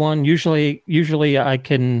for this one. Usually I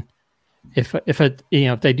can, if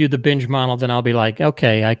they do the binge model, then I'll be like,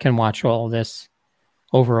 okay, I can watch all of this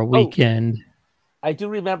over a weekend. I do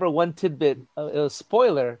remember one tidbit, a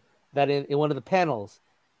spoiler, that in one of the panels,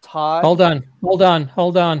 Todd. Hold on.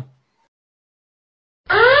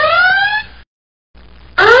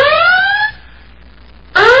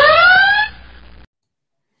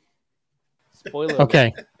 Spoiler.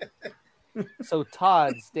 Okay. So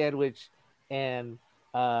Todd Stanwich and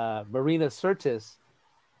Marina Sirtis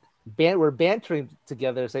were bantering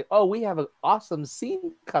together, saying, "Oh, we have an awesome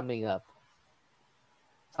scene coming up."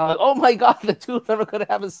 I'm like, "Oh my god, the two of them are going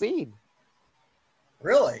to have a scene."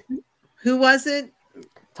 Really? Who was it?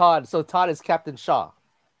 Todd. So Todd is Captain Shaw.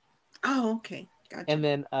 Oh, okay, gotcha. And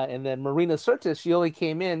then Marina Sirtis, she only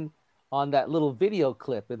came in on that little video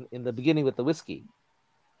clip in the beginning with the whiskey,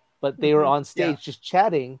 but they were on stage just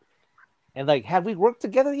chatting, and like, "Have we worked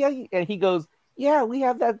together yet?" And he goes, "Yeah, we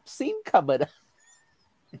have that scene coming."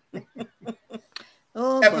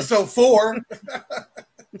 Episode 4.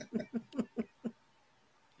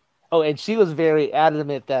 Oh, and she was very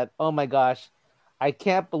adamant that, "Oh my gosh, I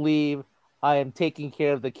can't believe I am taking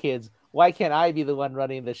care of the kids. Why can't I be the one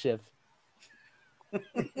running the ship?"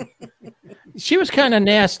 She was kind of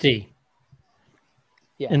nasty.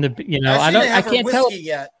 Yeah. In the I can't tell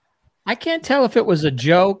yet. I can't tell if it was a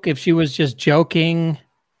joke, if she was just joking,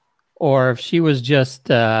 or if she was just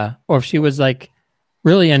or if she was like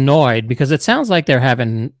really annoyed, because it sounds like they're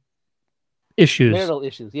having issues. Marital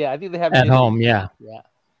issues. Yeah, I think they have at home, yeah.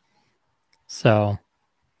 So,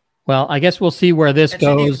 well, I guess we'll see where this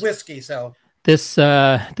goes. She needs whiskey, so this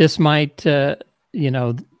might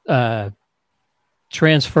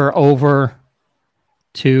transfer over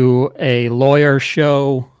to a lawyer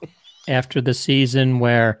show after the season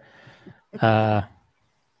where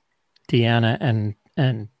Deanna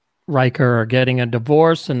and Riker are getting a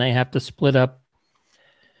divorce, and they have to split up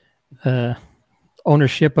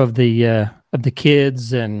ownership of the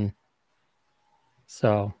kids, and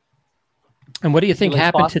so. And what do you think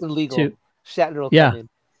happened Boston to Legal? Shatner will yeah. come in.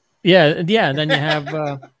 Yeah. And then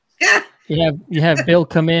you have Bill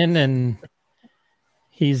come in, and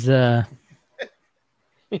he's so.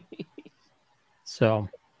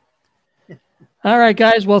 All right,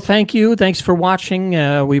 guys. Well, thank you. Thanks for watching.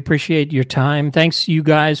 We appreciate your time. Thanks, you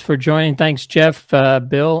guys, for joining. Thanks, Jeff,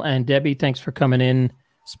 Bill, and Debbie. Thanks for coming in,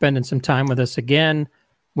 spending some time with us again.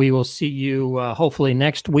 We will see you hopefully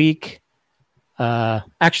next week.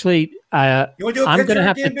 Actually, you want to do a I'm picture gonna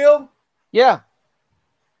have again, to. Bill? Yeah.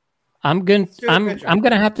 I'm gonna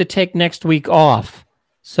have to take next week off.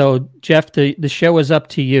 So, Jeff, the show is up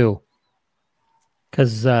to you,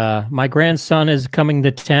 because my grandson is coming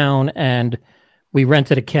to town, and we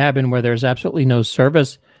rented a cabin where there's absolutely no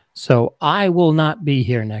service. So I will not be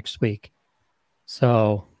here next week.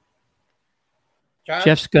 So John?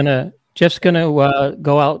 Jeff's gonna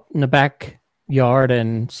go out in the backyard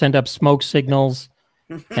and send up smoke signals,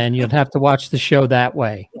 and you'll have to watch the show that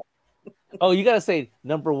way. Oh, you gotta say,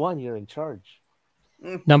 number one, you're in charge.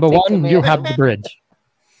 Number one, you have the bridge.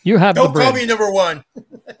 You have Don't the bridge. call me number one.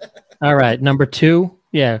 All right, number two,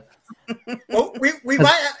 yeah. Oh, we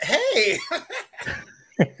might. Hey,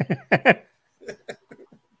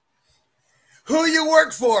 who you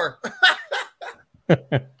work for?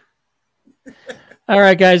 All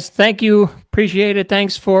right, guys. Thank you. Appreciate it.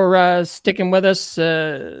 Thanks for sticking with us.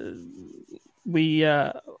 We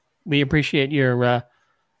appreciate your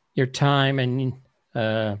time and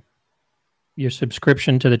your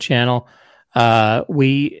subscription to the channel.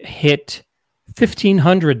 We hit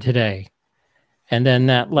 1,500 today. And then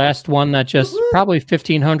that last one, that just probably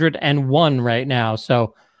 1,501 right now.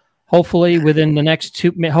 So hopefully within the next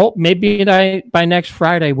maybe by next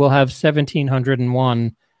Friday, we'll have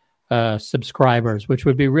 1,701 subscribers, which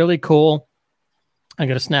would be really cool. I'm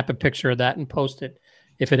going to snap a picture of that and post it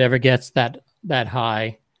if it ever gets that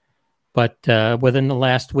high. But within the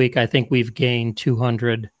last week, I think we've gained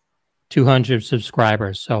 200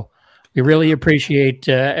 subscribers. So we really appreciate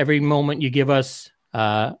every moment you give us.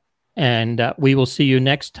 And we will see you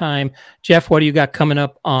next time. Jeff, what do you got coming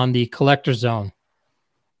up on the Collector Zone?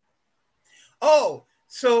 Oh,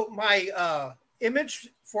 so my image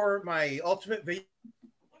for my Ultimate video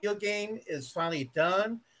game is finally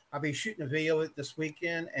done. I'll be shooting a video this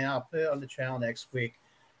weekend, and I'll put it on the channel next week.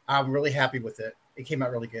 I'm really happy with it. It came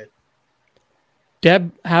out really good.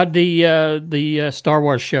 Deb, how'd the Star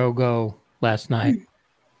Wars show go last night?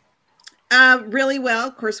 Really well.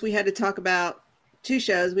 Of course, we had to talk about 2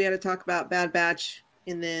 shows. We had to talk about Bad Batch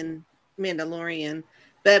and then Mandalorian.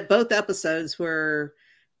 But both episodes were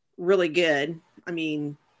really good. I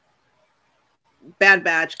mean, Bad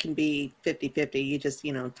Batch can be 50-50. You just,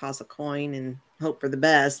 toss a coin and hope for the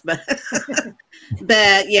best. But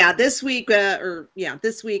but yeah, this week both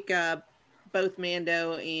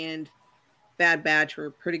Mando and Bad Batch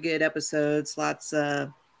were pretty good episodes. Lots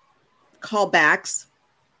of callbacks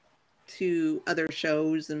to other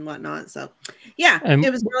shows and whatnot. So yeah,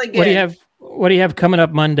 it was really good. What do you have coming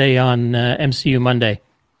up Monday on MCU Monday?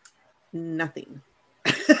 Nothing.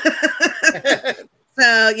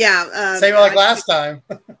 So yeah, same like last time.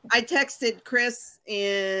 I texted Chris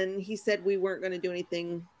and he said we weren't going to do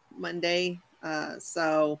anything Monday.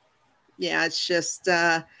 So yeah, it's just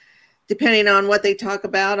depending on what they talk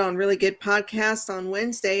about on Really Good Podcasts on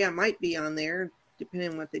Wednesday, I might be on there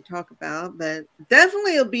depending on what they talk about, but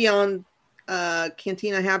definitely it'll be on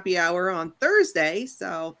Cantina Happy Hour on Thursday.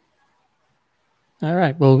 So all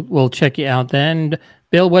right, we'll check you out then.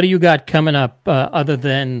 Bill, what do you got coming up other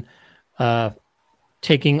than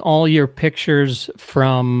taking all your pictures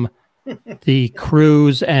from the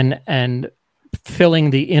cruise and filling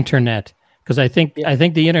the internet? Because I think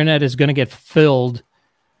the internet is going to get filled.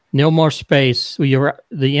 No more space. The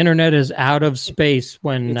internet is out of space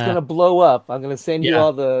when it's going to blow up. I'm going to send you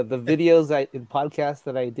all the videos and podcasts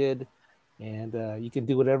that I did, and you can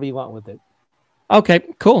do whatever you want with it. Okay,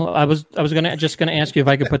 cool. I was gonna ask you if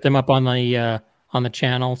I could put them up on the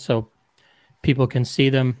channel so people can see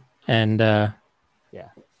them, and I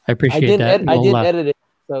appreciate that. I didn't edit it,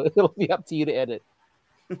 so it'll be up to you to edit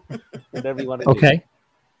whatever you want to do. Okay,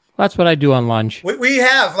 that's what I do on lunch. We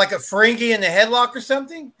have like a Ferengi in the headlock or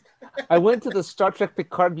something. I went to the Star Trek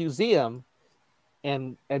Picard Museum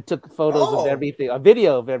and took photos of everything, a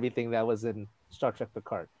video of everything that was in Star Trek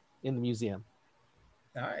Picard in the museum.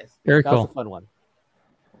 Nice, very cool. That was a fun one.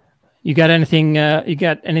 You got anything? You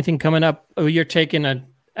got anything coming up? Oh, you're taking an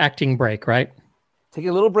acting break, right? Taking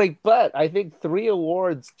a little break, but I think 3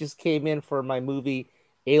 awards just came in for my movie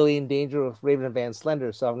Alien Danger with Raven Van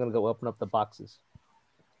Slender, so I'm going to go open up the boxes.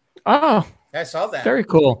 Oh, I saw that. Very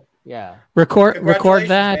cool. Yeah. Record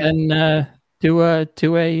that, man. And do an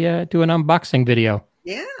unboxing video.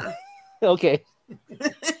 Yeah. Okay.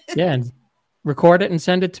 Yeah, and record it and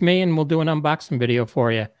send it to me, and we'll do an unboxing video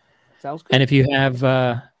for you. Sounds good. And if you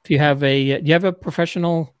have do you have a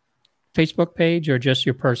professional Facebook page or just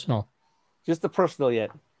your personal? Just the personal yet.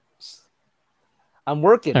 I'm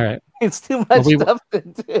working. All right. It's too much stuff to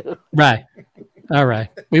do. Right. All right.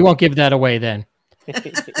 We won't give that away then.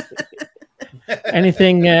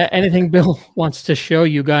 Anything Bill wants to show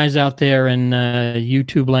you guys out there in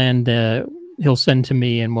YouTube land, he'll send to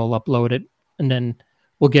me and we'll upload it, and then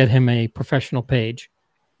we'll get him a professional page.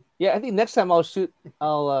 Yeah, I think next time I'll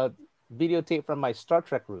videotape from my Star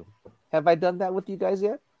Trek room. Have I done that with you guys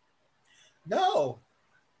yet? No.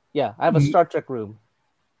 Yeah, I have a Star Trek room.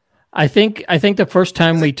 I think the first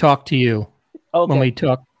time we talked to you, when we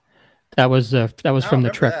talked, that was from the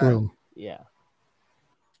Trek room. Yeah.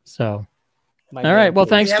 So, all right. Well,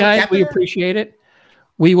 thanks, guys. We appreciate it.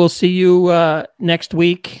 We will see you next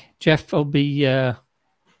week. Jeff will be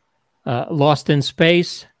lost in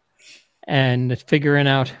space and figuring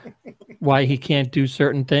out why he can't do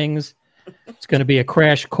certain things. It's going to be a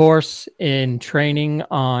crash course in training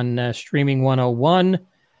on Streaming 101.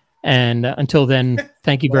 And until then,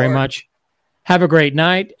 thank you very much. Have a great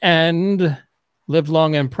night and live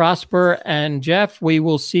long and prosper. And Jeff, we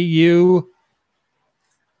will see you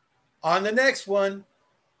on the next one.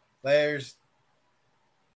 Layers.